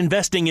tax lien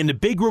investing into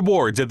big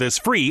rewards at this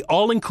free,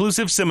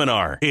 all-inclusive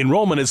seminar.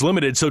 Enrollment is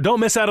limited, so don't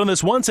miss out on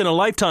this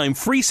once-in-a-lifetime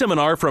free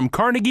seminar from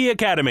Carnegie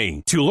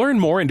Academy. To learn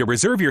more and to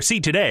reserve your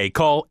seat today,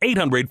 call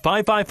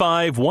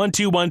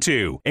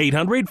 800-555-1212.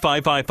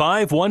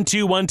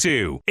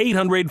 800-555-1212.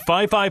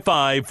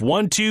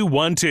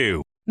 800-555-1212.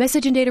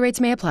 Message and data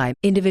rates may apply.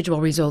 Individual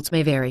results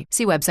may vary.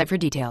 See website for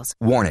details.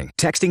 Warning,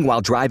 texting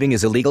while driving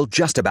is illegal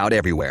just about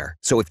everywhere.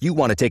 So if you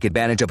want to take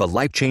advantage of a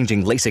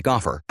life-changing LASIK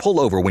offer, pull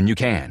over when you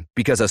can,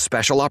 because a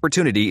special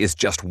opportunity is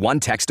just one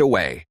text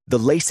away. The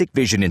LASIK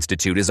Vision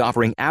Institute is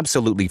offering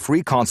absolutely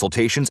free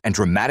consultations and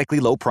dramatically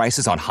low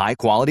prices on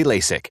high-quality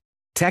LASIK.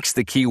 Text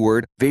the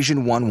keyword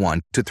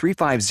VISION11 to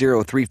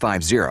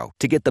 350350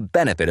 to get the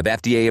benefit of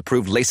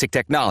FDA-approved LASIK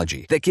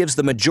technology that gives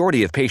the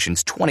majority of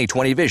patients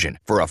 20/20 vision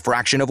for a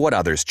fraction of what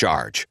others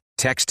charge.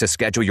 Text to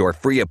schedule your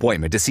free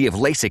appointment to see if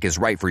LASIK is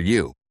right for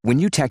you. When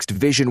you text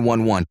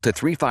VISION11 to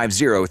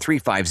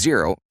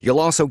 350350, you'll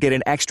also get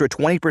an extra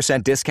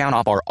 20% discount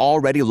off our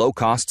already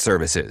low-cost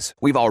services.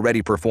 We've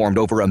already performed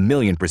over 1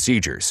 million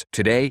procedures.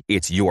 Today,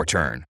 it's your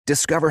turn.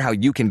 Discover how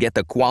you can get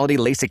the quality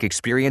LASIK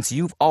experience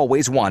you've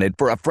always wanted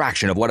for a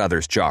fraction of what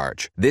others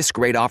charge. This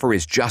great offer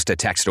is just a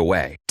text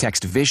away.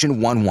 Text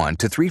VISION11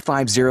 to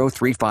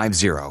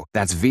 350350.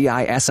 That's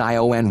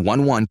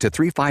VISION11 to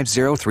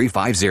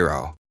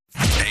 350350.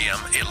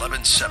 AM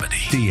 1170.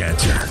 The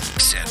Answer.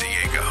 San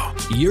Diego.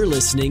 You're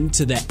listening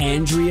to The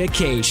Andrea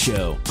Kaye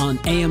Show on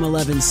AM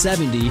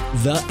 1170,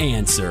 The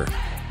Answer.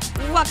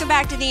 Welcome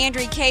back to The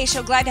Andrea Kaye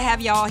Show. Glad to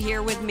have you all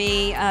here with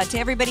me. To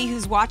everybody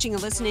who's watching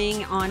and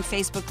listening on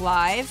Facebook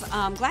Live,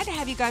 glad to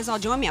have you guys all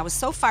join me. I was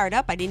so fired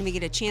up, I didn't even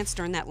get a chance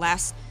during that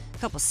last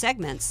couple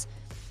segments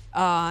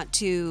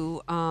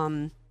to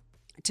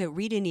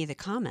read any of the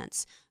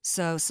comments.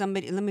 So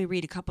let me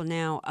read a couple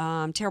now.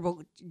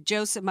 Terrible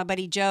Joseph, my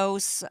buddy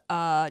Joseph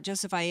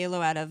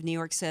Aiello out of New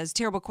York says,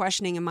 terrible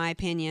questioning in my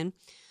opinion.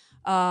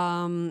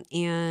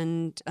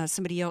 And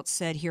somebody else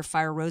said here,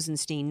 fire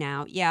Rosenstein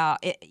now. Yeah,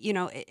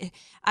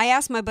 I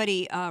asked my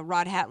buddy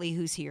Rod Hatley,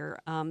 who's here,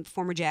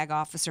 former JAG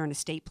officer in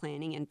estate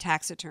planning and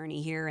tax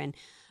attorney here, and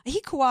he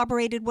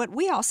corroborated what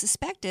we all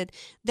suspected,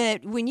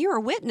 that when you're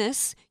a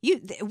witness,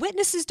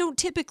 witnesses don't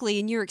typically,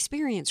 in your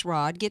experience,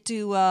 Rod, get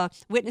to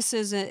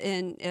witnesses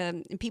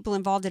and people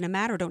involved in a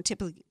matter don't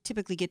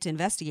typically get to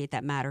investigate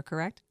that matter,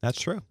 correct?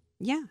 That's true.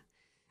 Yeah.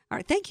 All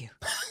right, thank you.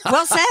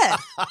 Well said.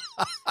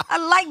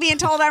 I like being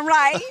told I'm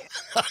right.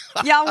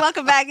 Y'all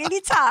welcome back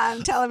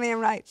anytime telling me I'm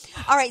right.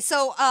 All right,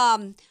 so,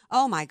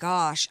 oh my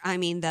gosh. I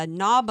mean, the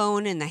gnaw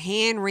bone and the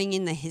hand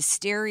wringing, the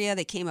hysteria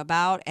that came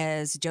about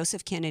as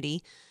Joseph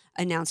Kennedy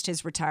announced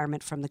his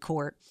retirement from the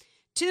court,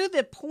 to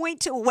the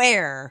point to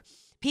where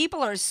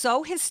people are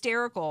so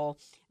hysterical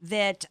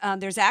that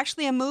there's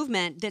actually a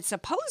movement that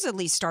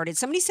supposedly started.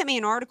 Somebody sent me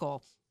an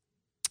article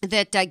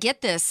that get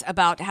this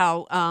about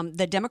how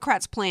the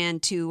Democrats' plan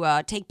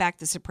to take back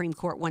the Supreme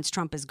Court once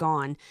Trump is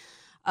gone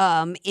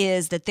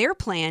is that their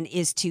plan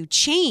is to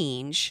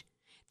change.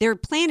 Their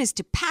plan is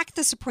to pack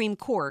the Supreme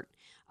Court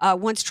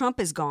once Trump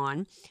is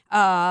gone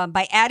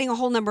by adding a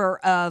whole number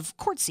of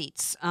court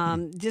seats.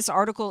 This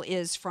article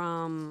is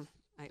from,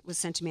 it was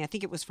sent to me, I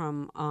think it was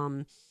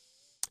from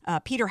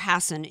Peter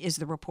Hassan is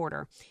the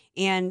reporter.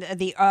 And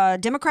the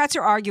Democrats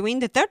are arguing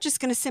that they're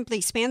just going to simply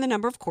expand the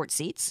number of court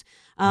seats.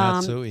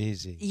 Not so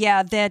easy.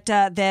 Yeah, that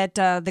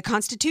the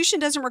Constitution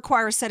doesn't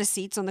require a set of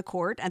seats on the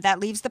court, and that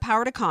leaves the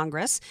power to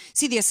Congress.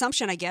 See, the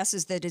assumption, I guess,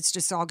 is that it's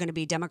just all going to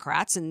be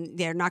Democrats, and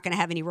they're not going to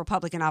have any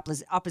Republican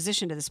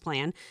opposition to this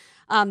plan.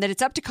 That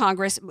it's up to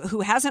Congress,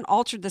 who hasn't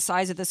altered the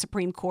size of the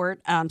Supreme Court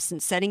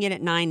since setting it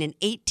at 9 in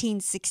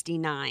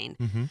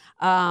 1869.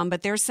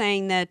 But they're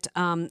saying that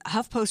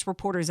HuffPost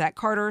reporter Zach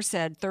Carter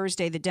said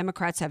Thursday the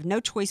Democrats have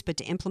no choice but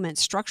to implement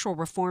structural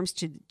reforms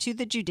to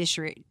the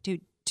judiciary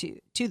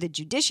to the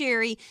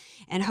judiciary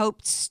and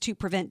hopes to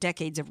prevent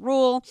decades of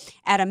rule.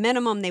 At a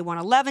minimum, they want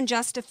 11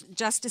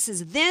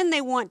 justices. Then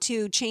they want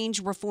to change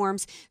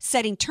reforms,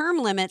 setting term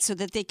limits so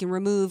that they can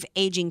remove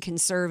aging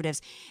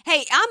conservatives.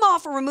 Hey, I'm all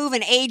for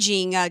removing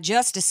aging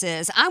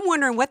justices. I'm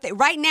wondering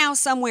right now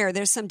somewhere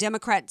there's some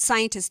Democrat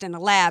scientist in a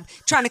lab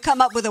trying to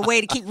come up with a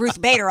way to keep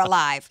Ruth Bader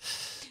alive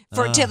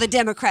till the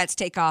Democrats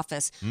take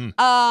office.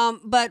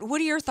 But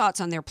what are your thoughts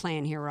on their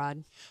plan here,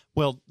 Rod?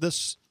 Well,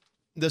 this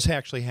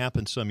actually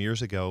happened some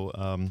years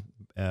ago.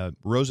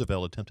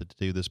 Roosevelt attempted to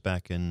do this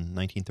back in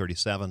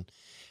 1937.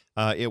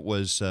 It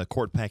was a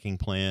court packing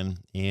plan,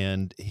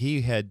 and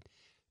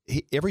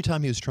every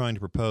time he was trying to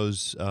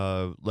propose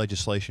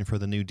legislation for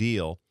the New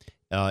Deal,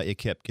 it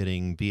kept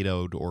getting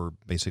vetoed or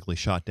basically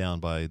shot down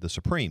by the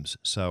Supremes.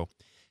 So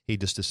he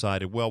just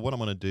decided, well, what I'm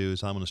going to do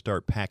is I'm going to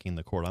start packing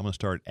the court. I'm going to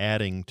start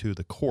adding to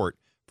the court.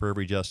 For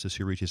every justice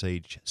who reaches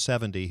age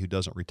 70 who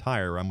doesn't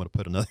retire, I'm going to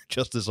put another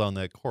justice on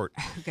that court.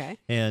 Okay.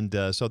 And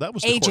so that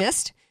was the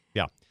ageist.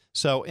 Yeah.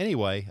 So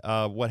anyway,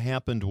 what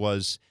happened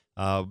was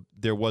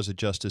there was a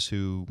justice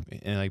who,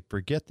 and I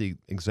forget the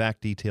exact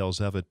details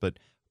of it, but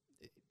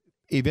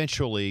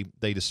eventually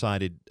they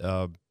decided,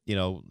 let's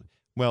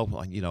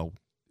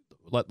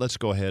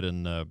go ahead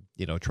and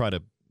try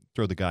to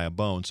throw the guy a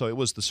bone. So it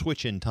was the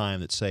switch in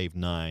time that saved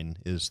 9,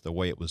 is the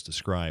way it was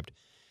described.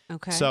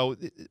 Okay. So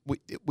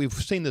we've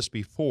seen this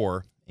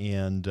before,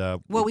 and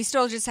we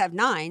still just have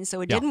 9,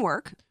 so it didn't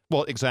work.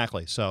 Well,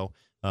 exactly. So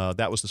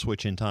that was the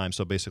switch in time.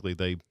 So basically,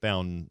 they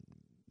found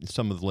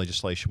some of the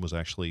legislation was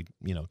actually,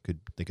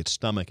 they could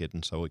stomach it,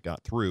 and so it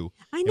got through.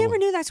 I never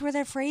knew that's where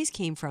that phrase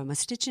came from. A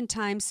stitch in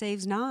time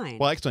saves 9.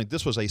 Well, actually,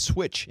 this was a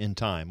switch in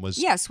time.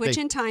 Switch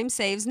in time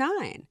saves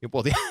 9.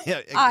 Well,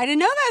 I didn't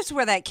know that's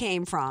where that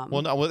came from.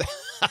 Well, no.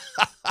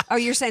 Oh,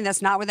 you're saying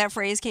that's not where that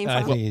phrase came from?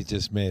 I think he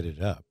just made it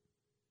up.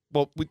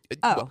 Well, okay.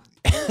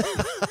 Isn't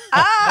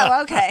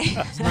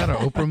that an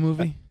Oprah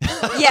movie?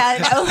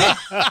 Yeah.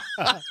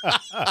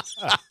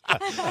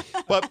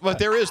 But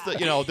there is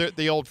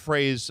the old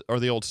phrase or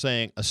the old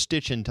saying, a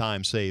stitch in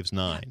time saves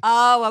 9.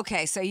 Oh,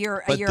 okay. So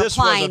you're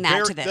applying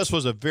that to this. This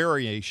was a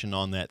variation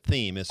on that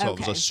theme, and so it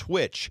was a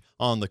switch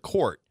on the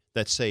court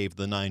that saved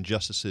the 9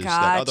 justices.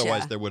 Gotcha. That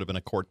otherwise there would have been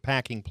a court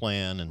packing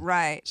plan, and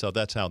right. So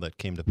that's how that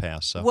came to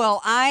pass. So.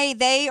 Well,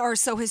 they are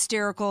so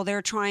hysterical.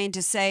 They're trying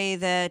to say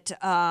that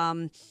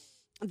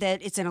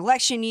that it's an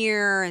election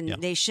year and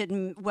they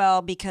shouldn't,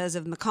 because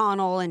of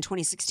McConnell in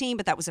 2016,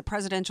 but that was a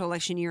presidential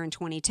election year in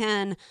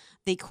 2010.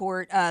 The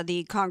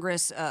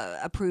Congress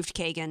approved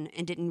Kagan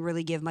and didn't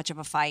really give much of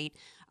a fight.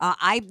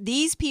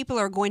 These people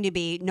are going to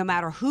be, no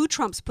matter who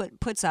Trump's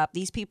puts up,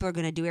 these people are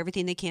going to do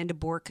everything they can to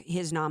bork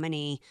his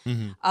nominee.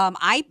 Mm-hmm.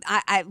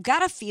 I've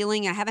got a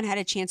feeling, I haven't had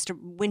a chance to,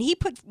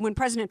 when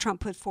President Trump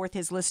put forth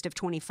his list of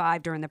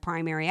 25 during the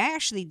primary, I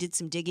actually did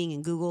some digging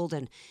and Googled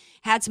and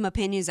had some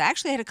opinions. I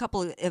actually had a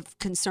couple of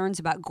concerns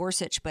about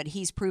Gorsuch, but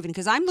he's proven,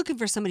 because I'm looking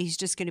for somebody who's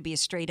just going to be a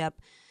straight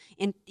up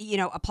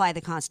apply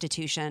the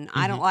Constitution. Mm-hmm.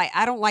 I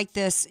don't like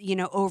this,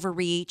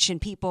 overreach, and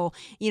people,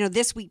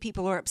 this week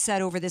people are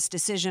upset over this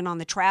decision on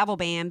the travel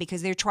ban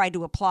because they're trying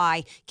to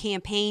apply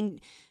campaign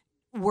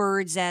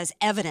words as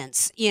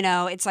evidence.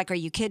 It's like, are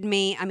you kidding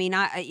me? I mean,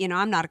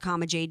 I'm not a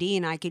comma JD,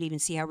 and I could even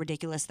see how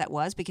ridiculous that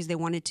was because they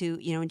wanted to,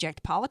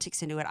 inject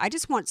politics into it. I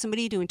just want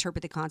somebody to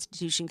interpret the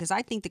Constitution, because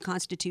I think the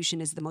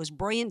Constitution is the most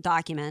brilliant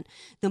document,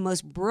 the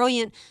most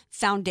brilliant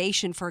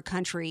foundation for a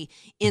country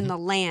in the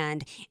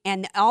land.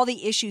 And all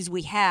the issues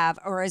we have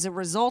are as a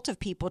result of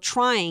people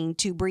trying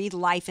to breathe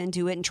life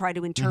into it and try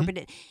to interpret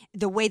it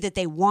the way that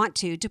they want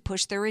to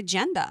push their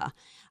agenda.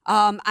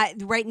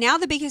 Right now,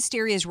 the big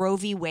hysteria is Roe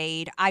v.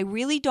 Wade. I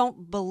really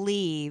don't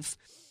believe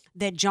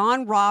that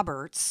John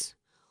Roberts,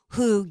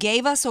 who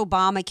gave us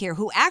Obamacare,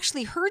 who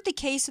actually heard the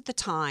case at the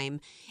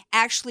time,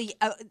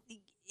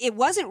 it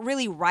wasn't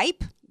really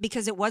ripe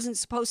because it wasn't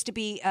supposed to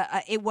be,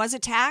 it was a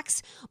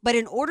tax. But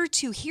in order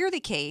to hear the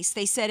case,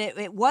 they said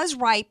it was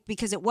ripe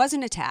because it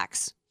wasn't a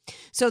tax.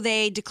 So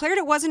they declared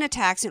it wasn't a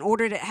tax in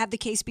order to have the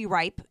case be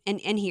ripe and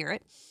hear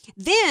it.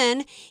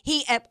 Then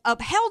he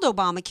upheld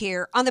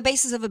Obamacare on the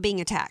basis of it being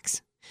a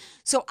tax.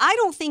 So I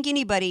don't think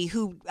anybody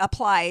who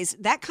applies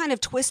that kind of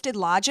twisted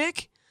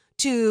logic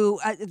to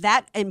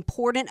that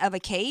important of a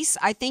case,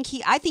 I think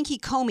he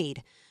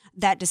commied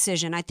that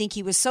decision. I think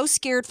he was so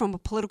scared from a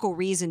political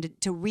reason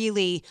to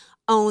really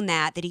own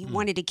that he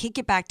wanted to kick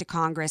it back to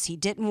Congress. He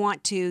didn't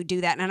want to do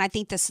that. And I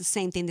think that's the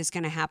same thing that's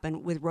going to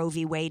happen with Roe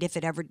v. Wade if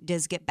it ever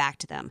does get back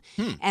to them.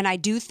 And I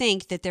do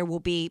think that there will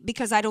be,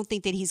 because I don't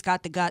think that he's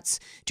got the guts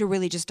to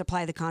really just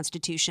apply the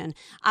Constitution.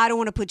 I don't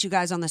want to put you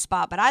guys on the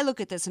spot, but I look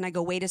at this and I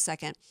go, wait a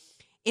second.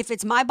 If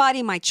it's my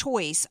body, my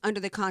choice under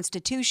the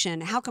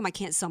Constitution, how come I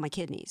can't sell my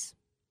kidneys?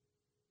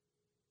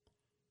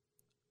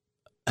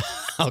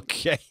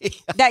 Okay.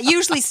 That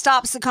usually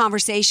stops the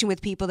conversation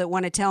with people that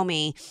want to tell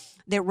me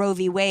that Roe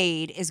v.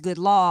 Wade is good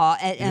law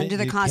under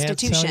the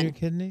Constitution. Can't sell your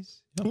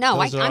kidneys? No,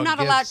 I'm not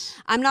allowed.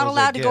 I'm not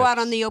allowed to go out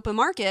on the the open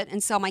market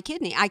and sell my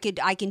kidney. I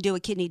can do a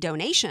kidney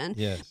donation,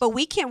 Yes. but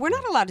we can't. We're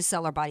not allowed to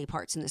sell our body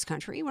parts in this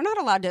country. We're not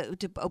allowed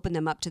to open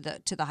them up to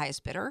the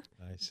highest bidder.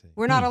 I see.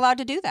 We're not allowed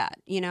to do that.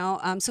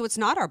 So it's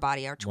not our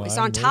body, our choice. Well,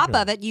 On I'm top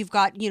legal. of it, you've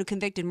got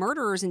convicted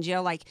murderers in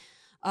jail like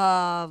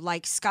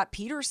Scott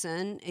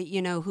Peterson,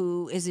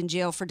 who is in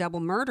jail for double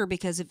murder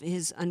because of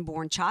his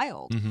unborn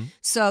child. Mm-hmm.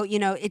 So,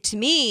 to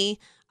me,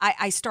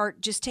 I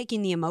start just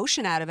taking the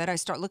emotion out of it. I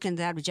start looking at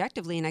that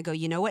objectively and I go,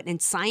 you know what? And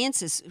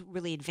science is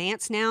really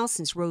advanced now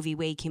since Roe v.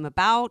 Wade came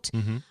about.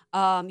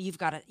 Mm-hmm.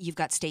 You've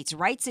got states'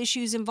 rights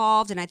issues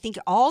involved. And I think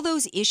all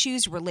those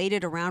issues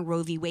related around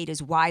Roe v. Wade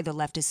is why the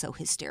left is so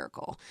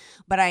hysterical.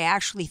 But I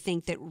actually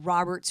think that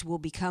Roberts will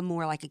become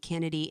more like a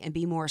Kennedy and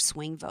be more a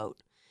swing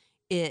vote.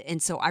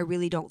 And so I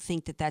really don't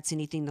think that that's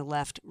anything the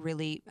left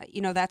really,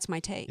 that's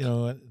my take.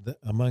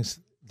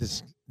 Amongst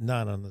this,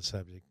 not on the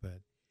subject,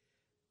 but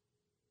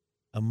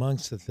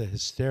amongst the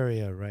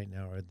hysteria right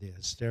now, or the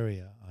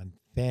hysteria on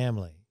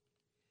family,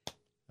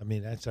 I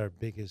mean, that's our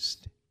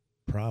biggest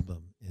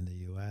problem in the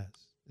U.S.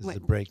 is the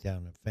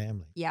breakdown of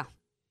family. Yeah.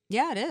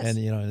 Yeah, it is. And,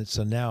 and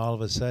so now all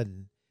of a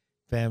sudden,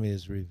 family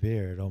is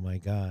revered. Oh, my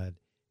God.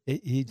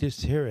 You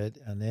just hear it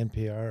on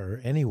NPR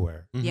or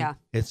anywhere. Mm-hmm. Yeah.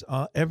 It's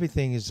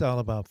everything is all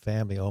about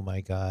family. Oh,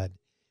 my God.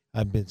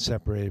 I've been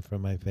separated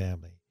from my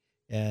family.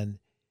 And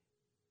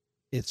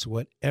it's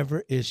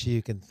whatever issue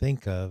you can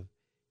think of,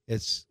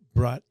 it's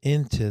brought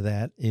into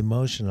that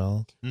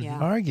emotional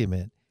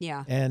argument.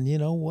 Yeah. And you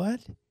know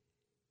what?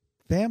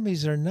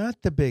 Families are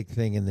not the big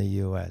thing in the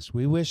U.S.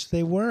 We wish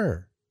they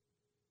were.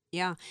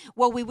 Yeah.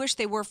 Well, we wish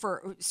they were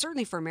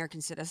certainly for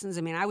American citizens.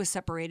 I mean, I was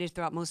separated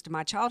throughout most of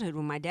my childhood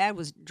when my dad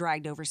was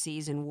dragged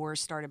overseas in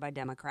wars started by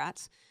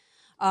Democrats.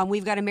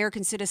 We've got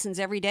American citizens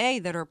every day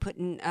that are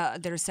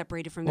that are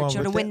separated from their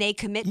children when they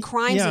commit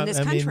crimes in this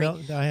country.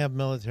 I have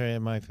military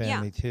in my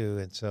family too,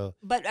 and so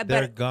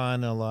they're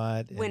gone a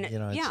lot. When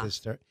it's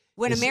just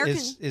when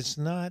Americans, it's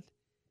not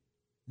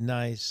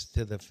nice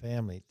to the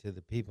family, to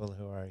the people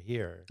who are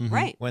here,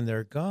 right, when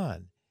they're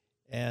gone.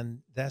 And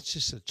that's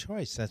just a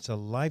choice. That's a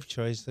life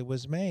choice that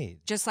was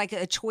made. Just like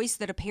a choice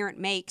that a parent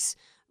makes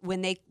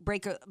when they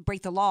break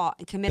the law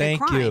and commit a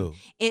crime.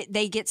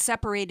 They get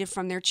separated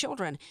from their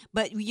children.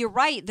 But you're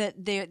right that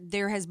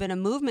there has been a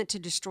movement to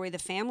destroy the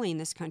family in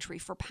this country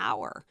for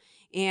power.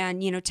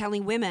 And,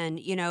 telling women,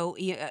 you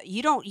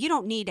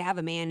don't need to have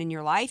a man in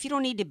your life. You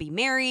don't need to be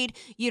married.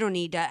 You don't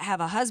need to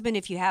have a husband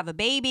if you have a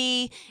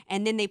baby.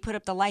 And then they put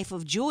up the life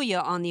of Julia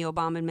on the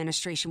Obama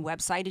administration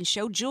website and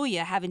show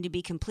Julia having to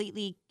be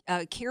completely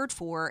cared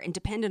for and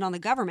dependent on the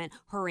government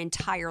her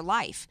entire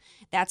life.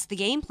 That's the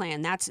game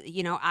plan. That's,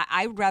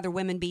 I would rather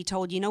women be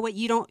told, you know what,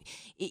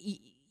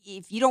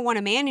 if you don't want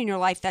a man in your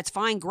life, that's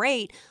fine,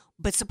 great,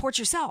 but support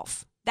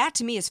yourself. That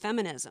to me is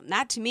feminism.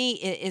 That to me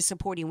is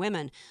supporting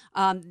women.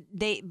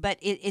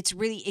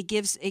 It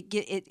gives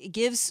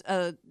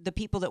the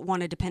people that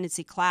want a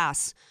dependency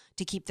class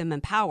to keep them in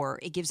power.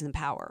 It gives them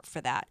power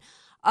for that.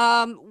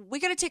 We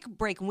got to take a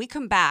break. When we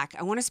come back,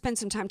 I want to spend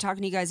some time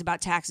talking to you guys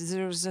about taxes.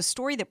 There was a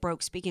story that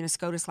broke, speaking of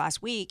SCOTUS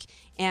last week,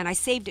 and I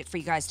saved it for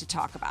you guys to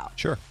talk about.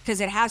 Sure. Because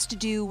it has to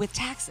do with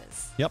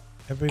taxes. Yep.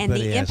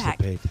 Everybody has to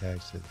pay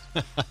taxes.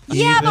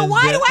 Yeah, Even but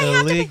why do I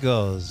have to?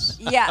 Illegals.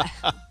 Yeah.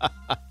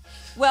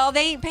 Well,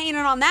 they ain't paying it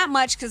on that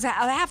much because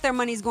half their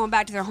money's going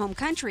back to their home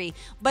country.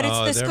 But it's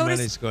the their SCOTUS.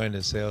 money's going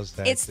to sales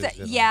taxes.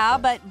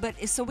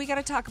 But so we got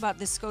to talk about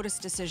the SCOTUS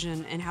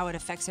decision and how it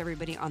affects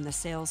everybody on the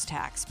sales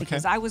tax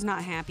because I was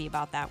not happy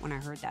about that when I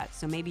heard that.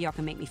 So maybe y'all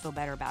can make me feel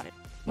better about it.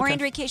 More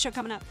Andrea Kaye Show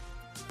coming up.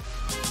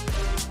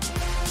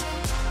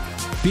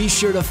 Be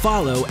sure to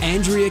follow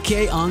Andrea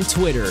Kaye on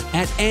Twitter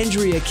at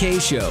Andrea Kaye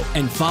Show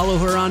and follow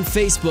her on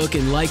Facebook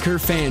and like her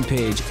fan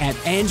page at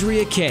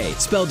Andrea Kaye,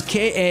 spelled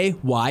Kaye.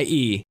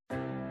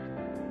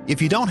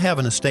 If you don't have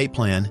an estate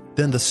plan,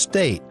 then the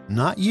state,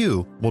 not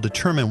you, will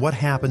determine what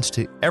happens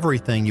to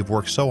everything you've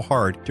worked so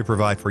hard to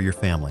provide for your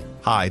family.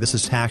 Hi, this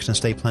is tax and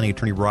estate planning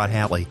attorney Rod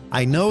Hatley.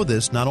 I know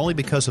this not only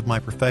because of my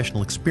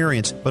professional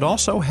experience, but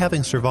also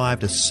having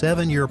survived a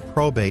 7-year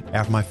probate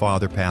after my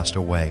father passed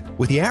away.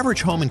 With the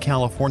average home in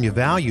California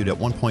valued at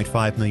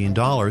 $1.5 million,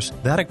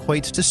 that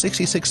equates to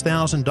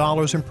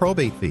 $66,000 in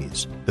probate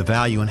fees. The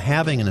value in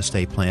having an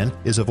estate plan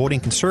is avoiding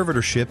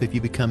conservatorship if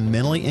you become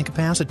mentally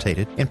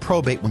incapacitated and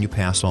probate when you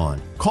pass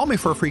on. Call me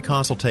for a free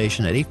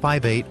consultation at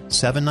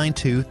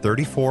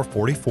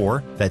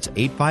 858-792-3444. That's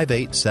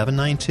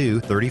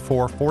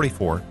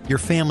 858-792-3444. Your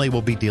family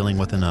will be dealing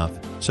with enough.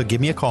 So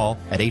give me a call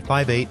at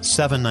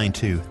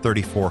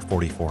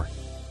 858-792-3444.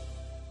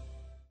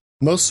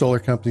 Most solar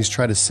companies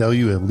try to sell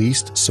you a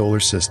leased solar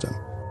system.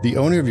 The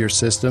owner of your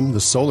system, the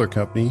solar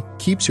company,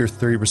 keeps your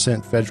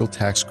 30% federal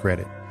tax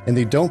credit, and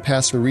they don't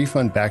pass a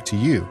refund back to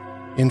you.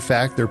 In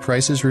fact, their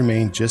prices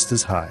remain just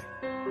as high.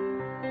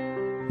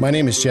 My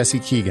name is Jesse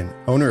Keegan,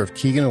 owner of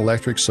Keegan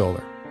Electric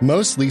Solar.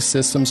 Most lease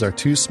systems are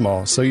too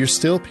small, so you're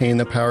still paying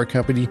the power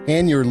company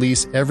and your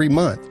lease every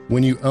month.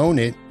 When you own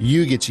it,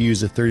 you get to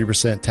use a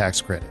 30%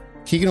 tax credit.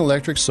 Keegan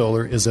Electric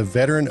Solar is a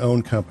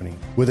veteran-owned company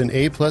with an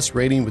A-plus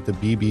rating with the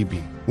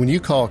BBB. When you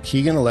call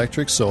Keegan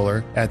Electric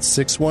Solar at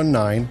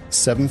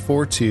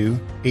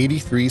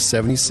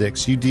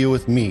 619-742-8376, you deal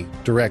with me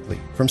directly,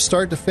 from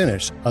start to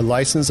finish, a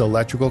licensed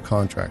electrical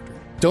contractor.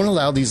 Don't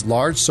allow these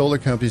large solar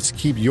companies to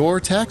keep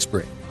your tax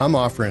break. I'm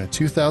offering a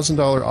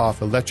 $2,000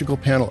 off electrical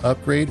panel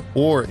upgrade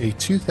or a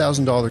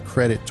 $2,000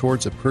 credit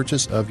towards the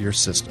purchase of your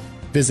system.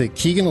 Visit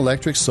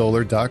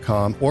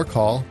KeeganElectricSolar.com or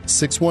call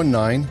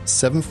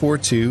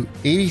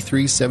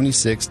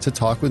 619-742-8376 to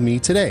talk with me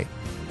today.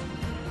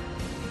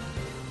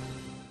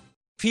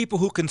 People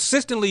who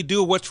consistently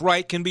do what's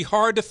right can be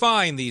hard to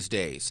find these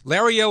days.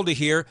 Larry Elder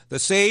here, the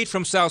sage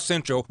from South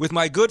Central, with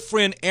my good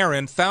friend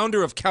Aaron,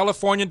 founder of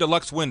California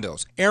Deluxe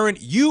Windows. Aaron,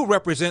 you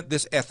represent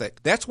this ethic.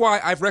 That's why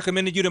I've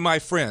recommended you to my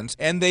friends,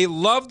 and they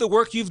love the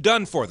work you've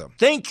done for them.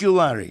 Thank you,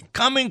 Larry.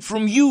 Coming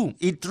from you,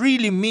 it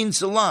really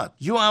means a lot.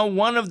 You are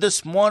one of the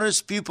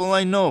smartest people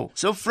I know.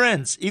 So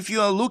friends, if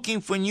you are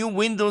looking for new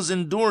windows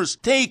and doors,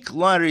 take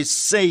Larry's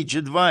sage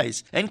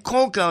advice and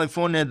call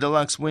California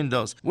Deluxe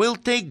Windows. We'll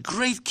take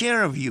great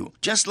care of you,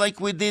 just like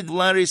we did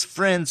Larry's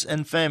friends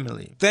and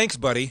family. Thanks,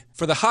 buddy.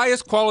 For the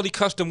highest quality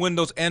custom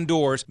windows and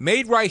doors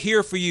made right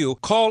here for you,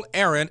 call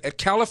Aaron at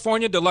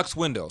California Deluxe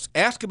Windows.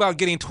 Ask about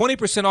getting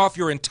 20% off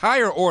your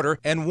entire order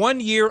and 1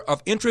 year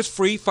of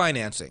interest-free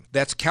financing.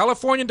 That's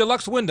California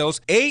Deluxe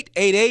Windows,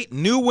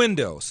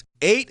 888-NEW-WINDOWS.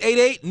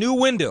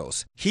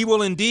 888-NEW-WINDOWS. He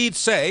will indeed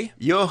say,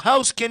 your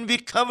house can be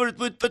covered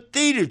with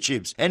potato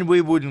chips, and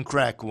we wouldn't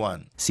crack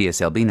one.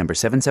 CSLB number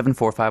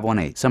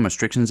 774518. Some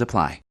restrictions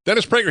apply.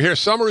 Dennis Prager here.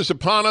 Summer is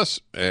upon us,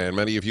 and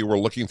many of you are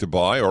looking to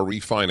buy or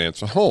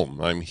refinance a home.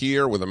 I'm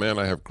here with a man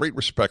I have great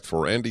respect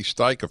for, Andy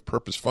Steich of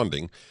Purpose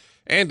Funding.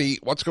 Andy,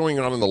 what's going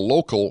on in the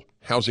local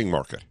housing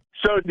market?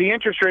 So the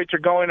interest rates are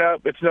going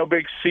up. It's no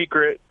big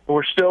secret.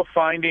 We're still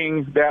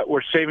finding that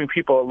we're saving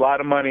people a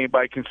lot of money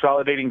by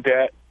consolidating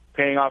debt,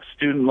 paying off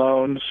student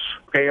loans,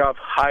 paying off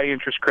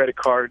high-interest credit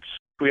cards.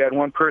 We had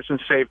one person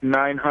save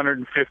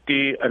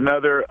 $950,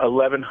 another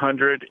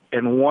 $1,100,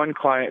 and one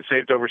client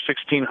saved over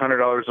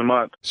 $1,600 a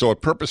month. So at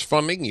Purpose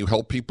Funding, you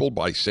help people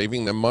by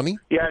saving them money?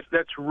 Yes,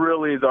 that's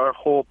really our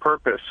whole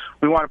purpose.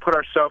 We want to put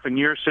ourselves in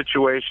your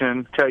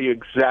situation, tell you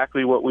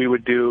exactly what we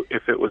would do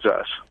if it was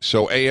us.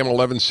 So AM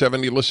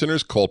 1170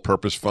 listeners, call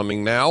Purpose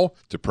Funding now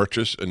to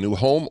purchase a new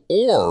home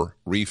or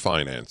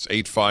refinance.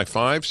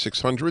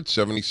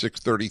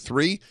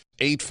 855-600-7633,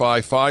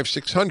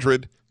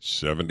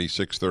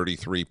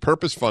 855-600-7633.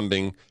 Purpose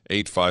Funding,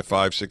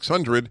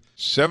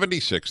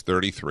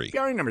 855-600-7633.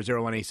 PRA number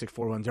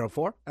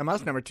 018641004,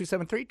 MLS number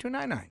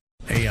 273299.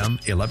 AM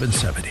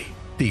 1170,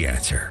 The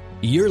Answer.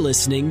 You're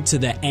listening to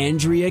The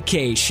Andrea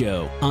Kaye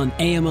Show on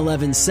AM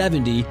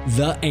 1170,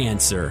 The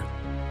Answer.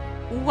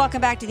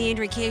 Welcome back to The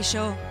Andrea Kaye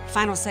Show,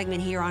 final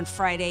segment here on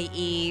Friday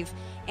Eve.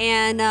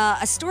 And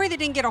a story that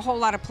didn't get a whole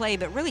lot of play,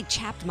 but really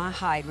chapped my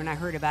hide when I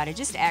heard about it.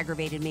 Just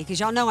aggravated me because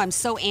y'all know I'm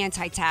so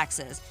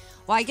anti-taxes.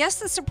 Well, I guess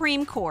the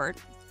Supreme Court,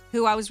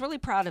 who I was really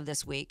proud of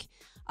this week,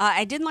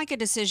 I didn't like a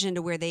decision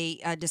to where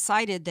they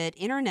decided that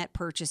internet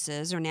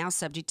purchases are now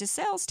subject to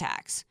sales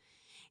tax.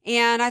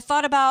 And I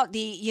thought about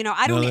they're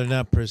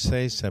not per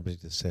se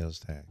subject to sales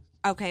tax.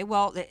 Okay,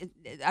 well,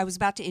 I was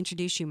about to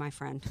introduce you, my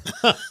friend,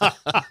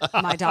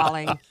 my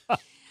darling.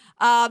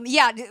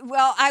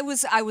 I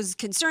was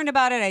concerned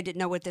about it. I didn't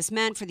know what this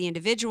meant for the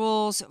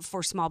individuals,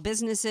 for small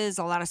businesses.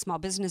 A lot of small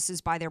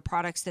businesses buy their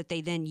products that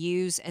they then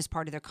use as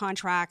part of their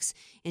contracts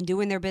in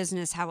doing their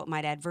business, how it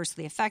might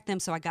adversely affect them.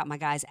 So I got my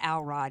guys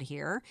Al Rod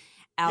here.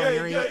 Al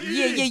Area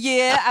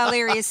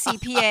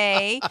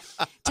CPA,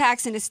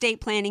 tax and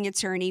estate planning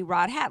attorney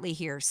Rod Hatley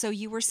here. So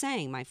you were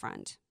saying, my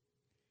friend.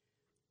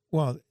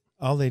 Well,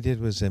 all they did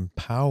was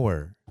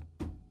empower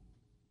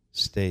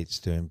states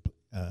to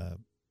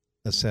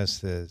assess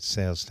the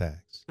sales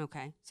tax.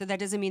 Okay. So that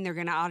doesn't mean they're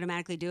going to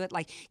automatically do it?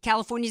 Like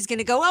California's going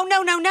to go, oh,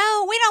 no,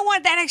 we don't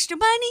want that extra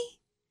money,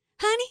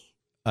 honey?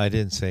 I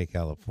didn't say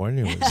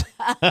California was.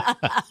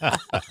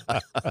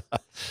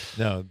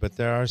 No, but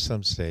there are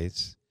some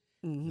states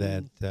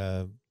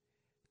that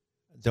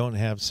don't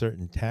have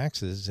certain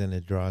taxes, and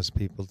it draws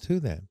people to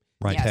them.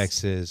 Right. Yes.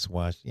 Texas,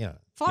 Florida,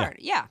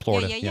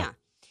 Florida, yeah.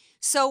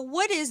 So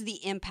what is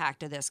the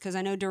impact of this? Because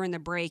I know during the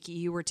break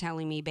you were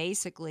telling me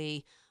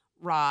basically,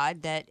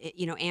 Rod, that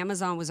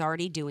Amazon was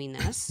already doing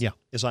this. Yeah,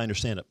 as I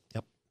understand it.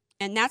 Yep.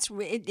 And that's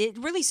it.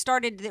 Really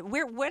started.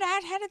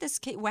 How did this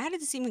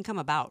even come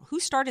about? Who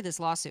started this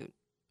lawsuit?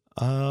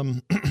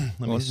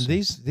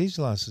 These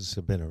lawsuits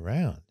have been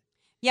around.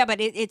 Yeah,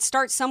 but it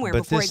starts somewhere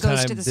But before this it goes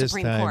time- to the this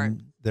Supreme time Court.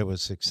 There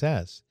was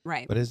success.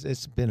 Right. But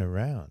it's been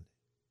around.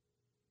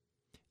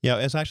 Yeah,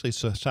 it's actually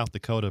South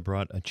Dakota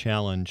brought a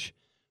challenge.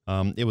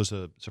 It was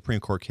a Supreme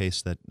Court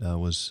case that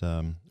was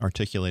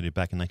articulated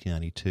back in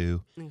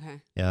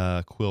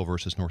 1992, Quill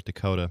versus North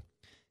Dakota.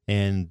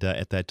 And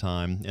at that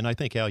time, and I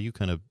think, Al,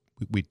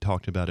 we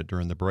talked about it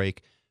during the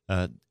break,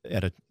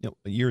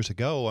 years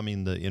ago, I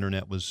mean, the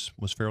Internet was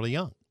fairly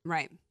young.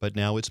 Right. But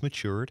now it's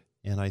matured,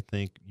 and I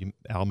think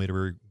Al made a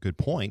very good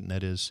point, and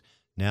that is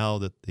now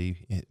that the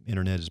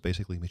Internet is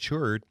basically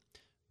matured,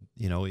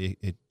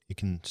 it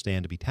can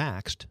stand to be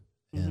taxed.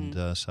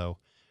 And so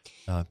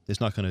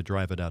it's not going to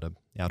drive it out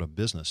of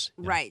business.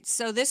 Right.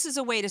 So this is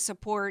a way to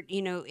support,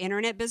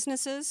 internet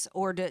businesses,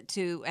 or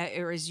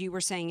or as you were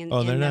saying,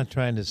 they're not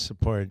trying to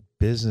support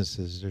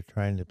businesses; they're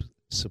trying to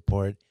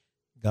support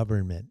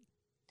government.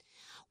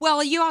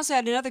 Well, you also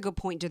had another good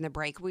point during the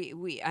break.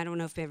 I don't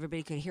know if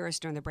everybody could hear us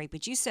during the break,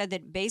 but you said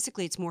that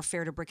basically it's more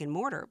fair to brick and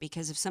mortar,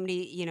 because if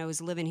somebody is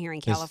living here in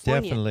California,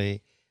 it's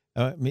definitely,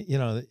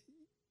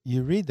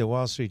 you read the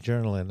Wall Street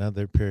Journal and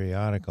other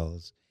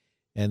periodicals,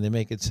 and they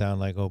make it sound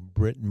like,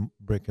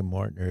 brick and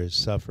mortar is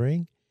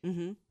suffering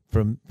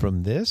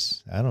from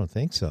this. I don't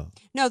think so.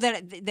 No,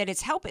 that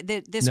it's helping.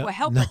 This will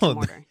help brick and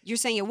mortar. You're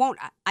saying it won't.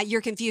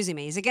 You're confusing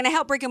me. Is it going to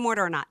help brick and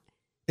mortar or not?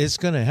 It's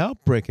going to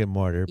help brick and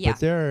mortar,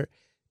 but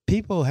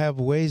people have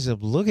ways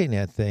of looking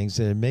at things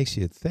that it makes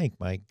you think,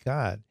 my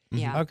God,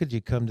 how could you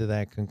come to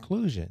that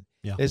conclusion?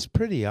 Yeah. It's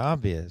pretty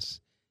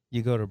obvious.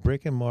 You go to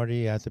brick and mortar,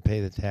 you have to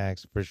pay the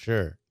tax for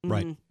sure.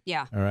 Right.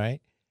 Yeah. All right.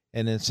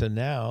 And then so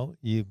now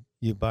you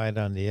buy it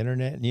on the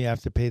Internet and you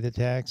have to pay the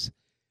tax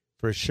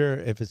for sure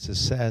if it's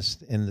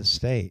assessed in the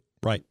state.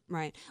 Right.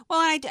 Right. Well,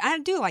 I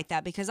do like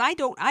that, because I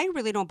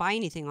really don't buy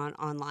anything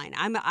online.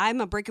 I'm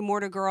a brick and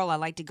mortar girl. I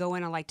like to go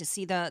in. I like to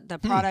see the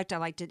product. I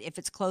like to, if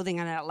it's clothing,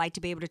 I like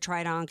to be able to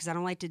try it on, because I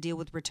don't like to deal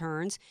with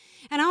returns.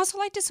 And I also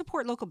like to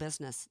support local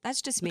business.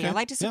 That's just me. Okay. I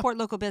like to support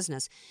local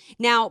business.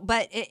 Now,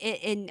 but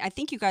and I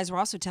think you guys were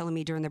also telling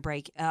me during the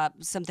break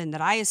something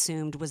that I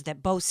assumed was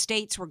that both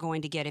states were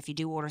going to get, if you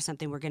do order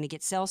something, we're going to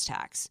get sales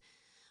tax.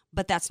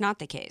 But that's not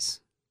the case.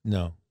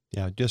 No.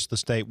 Yeah, just the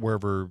state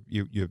wherever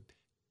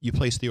you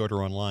place the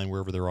order online,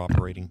 wherever they're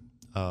operating.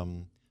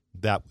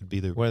 That would be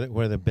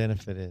where the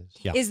benefit is.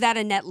 Yeah. Is that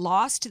a net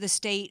loss to the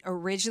state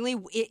originally?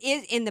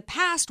 In the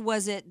past,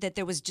 was it that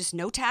there was just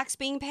no tax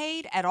being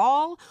paid at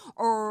all,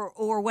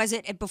 or was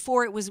it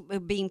before it was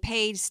being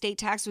paid, state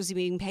tax was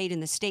being paid in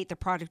the state, the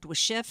product was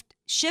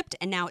shipped,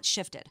 and now it's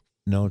shifted?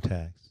 No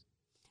tax.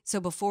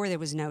 So before there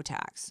was no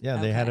tax. Yeah,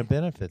 they had a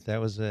benefit.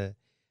 That was an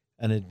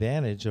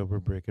advantage over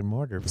brick and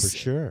mortar for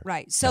sure.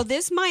 Right. So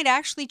this might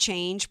actually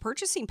change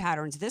purchasing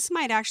patterns. This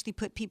might actually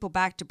put people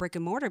back to brick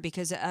and mortar,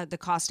 because the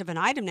cost of an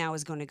item now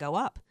is going to go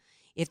up.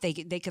 If they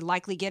could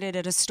likely get it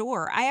at a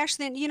store. I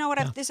actually, you know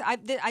what?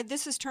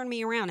 This has turned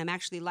me around. I'm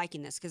actually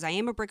liking this, because I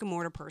am a brick and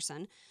mortar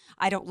person.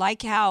 I don't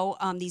like how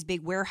these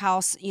big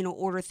warehouse,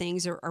 order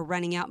things are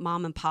running out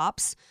mom and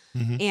pops.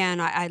 Mm-hmm.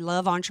 And I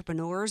love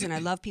entrepreneurs, and I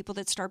love people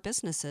that start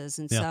businesses.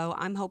 And so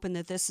I'm hoping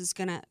that this is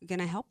gonna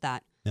help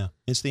that. Yeah,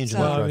 it's the engine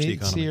that drives the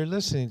economy. So you're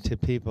listening to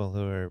people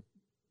who are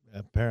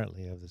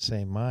apparently of the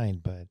same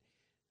mind, but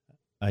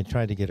I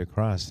try to get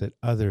across that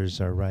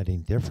others are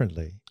writing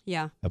differently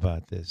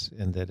about this,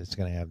 and that it's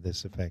going to have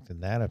this effect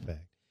and that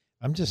effect.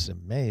 I'm just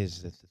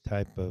amazed at the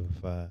type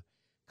of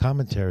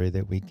commentary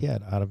that we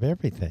get out of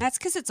everything. That's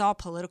because it's all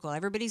political.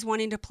 Everybody's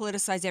wanting to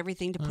politicize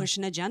everything to push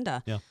an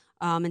agenda. Yeah.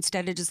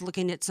 Instead of just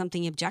looking at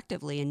something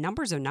objectively. And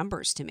numbers are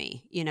numbers to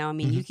me. You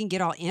can get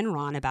all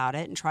Enron about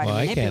it and try to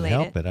manipulate it. I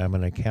can't help it. I'm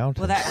an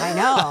accountant. Well, I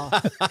know.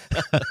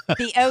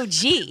 The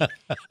OG.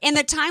 In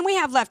the time we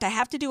have left, I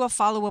have to do a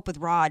follow-up with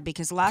Rod,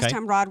 because last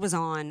time Rod was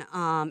on,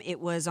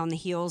 it was on the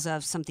heels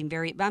of something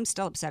I'm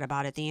still upset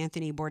about it, the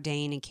Anthony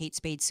Bourdain and Kate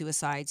Spade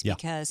suicides,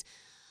 because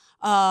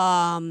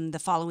the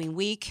following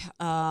week,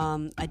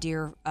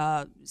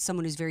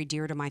 someone who's very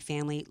dear to my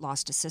family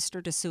lost a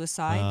sister to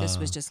suicide. This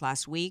was just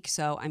last week.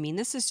 So,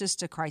 this is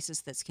just a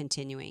crisis that's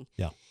continuing.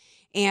 Yeah.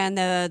 And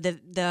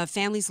the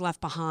families left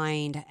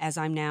behind, as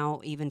I'm now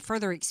even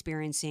further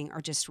experiencing,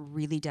 are just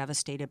really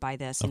devastated by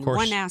this. And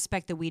one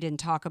aspect that we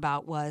didn't talk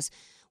about was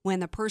when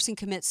the person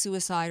commits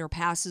suicide or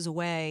passes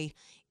away,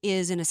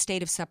 is in a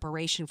state of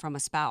separation from a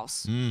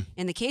spouse.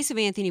 In the case of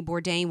Anthony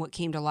Bourdain, what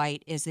came to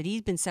light is that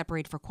he's been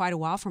separated for quite a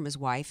while from his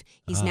wife.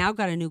 He's now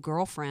got a new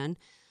girlfriend.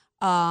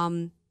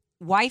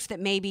 Wife that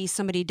maybe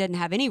somebody didn't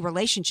have any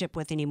relationship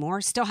with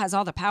anymore, still has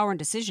all the power and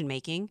decision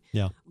making.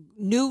 Yeah.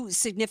 New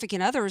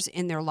significant others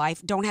in their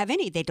life don't have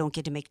any. They don't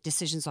get to make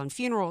decisions on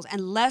funerals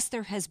unless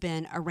there has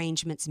been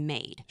arrangements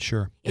made.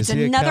 Sure. Is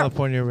he a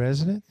California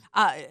resident?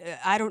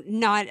 I don't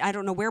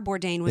know where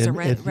Bourdain was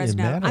resident. It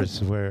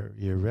matters where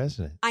you're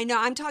resident. I know.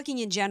 I'm talking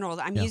in general.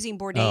 I'm using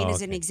Bourdain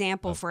as an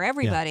example for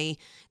everybody.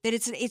 That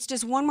it's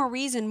just one more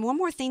reason, one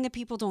more thing that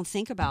people don't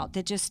think about.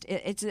 That just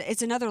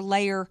it's another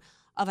layer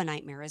of a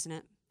nightmare, isn't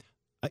it?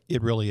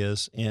 It really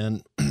is,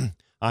 and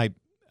I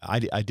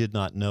did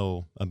not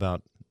know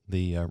about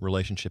the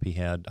relationship he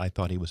had. I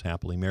thought he was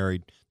happily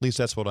married. At least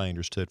that's what I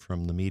understood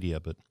from the media.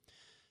 But,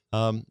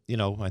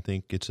 I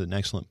think it's an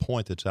excellent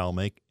point that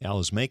Al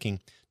is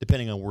making.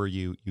 Depending on where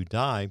you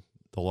die,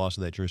 the laws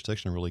of that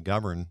jurisdiction really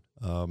govern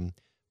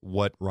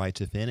what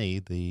rights, if any,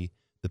 the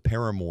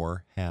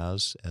paramour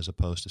has as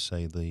opposed to,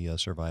 say, the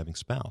surviving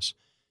spouse.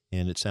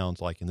 And it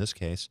sounds like in this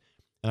case,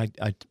 and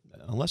I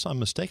unless I'm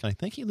mistaken, I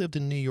think he lived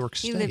in New York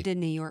State. He lived in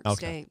New York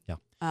Okay.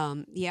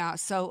 State. Yeah.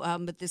 So,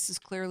 but this is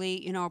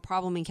clearly, a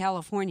problem in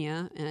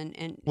California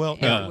and Well,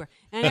 everywhere.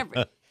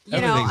 And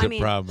Everything's a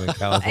problem in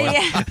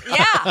California.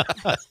 Yeah.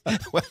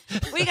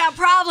 We got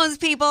problems,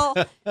 people.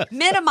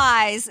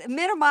 Minimize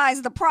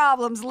the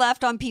problems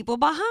left on people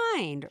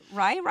behind.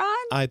 Right, Ron?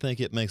 I think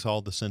it makes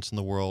all the sense in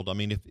the world. I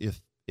mean,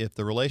 if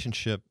the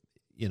relationship,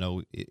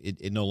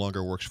 it no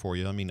longer works for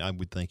you, I mean, I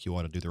would think you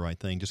ought to do the right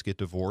thing. Just get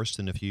divorced.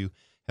 And if you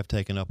have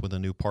taken up with a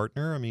new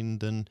partner, I mean,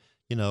 then,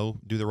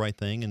 do the right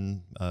thing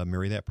and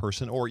marry that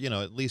person, or,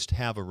 at least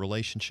have a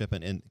relationship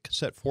and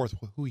set forth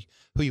who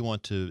you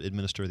want to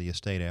administer the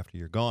estate after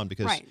you're gone.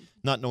 Because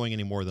not knowing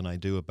any more than I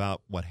do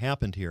about what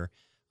happened here,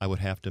 I would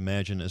have to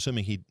imagine,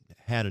 assuming he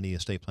had any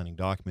estate planning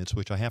documents,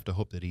 which I have to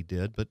hope that he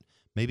did, but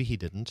maybe he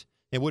didn't.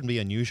 It wouldn't be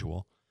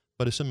unusual.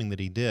 But assuming that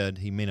he did,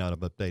 he may not have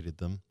updated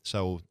them.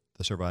 So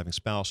the surviving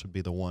spouse would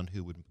be the one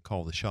who would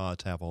call the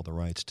shots, have all the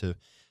rights to,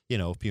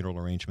 funeral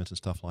arrangements and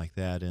stuff like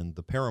that. And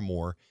the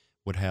paramour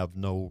would have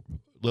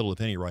little,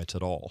 if any, rights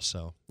at all.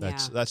 So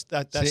that's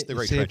the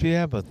great tragedy. If you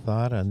have a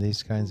thought on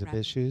these kinds of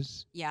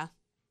issues,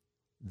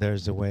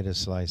 there's a way to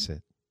slice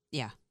it.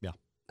 Yeah. Yeah.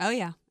 Oh,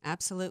 yeah.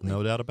 Absolutely.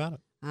 No doubt about it.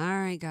 All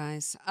right,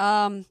 guys.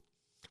 Well,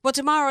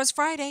 tomorrow's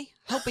Friday.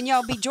 Hoping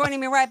y'all be joining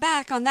me right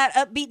back on that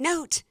upbeat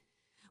note.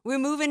 We're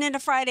moving into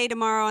Friday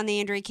tomorrow on the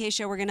Andrea Kaye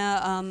Show. We're going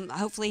to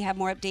hopefully have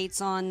more updates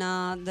on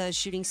the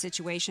shooting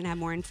situation, have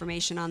more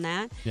information on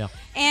that. Yeah.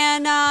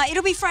 And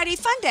it'll be Friday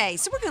Fun Day.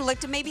 So we're going to look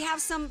to maybe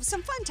have some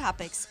fun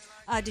topics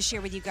to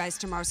share with you guys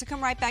tomorrow. So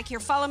come right back here.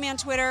 Follow me on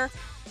Twitter.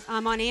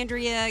 I'm on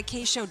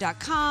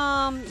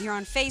AndreaKayeShow.com. You're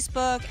on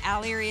Facebook.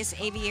 Al Arias,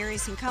 A.V.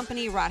 Arias and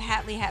Company, Rod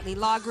Hatley, Hatley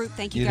Law Group.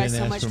 Thank you guys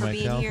so much for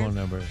being here.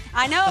 Number.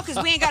 I know,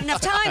 because we ain't got enough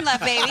time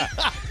left, baby.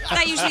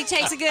 That usually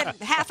takes a good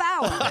half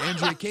hour. The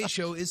Andrea Kaye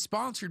Show is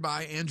sponsored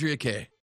by Andrea Kaye.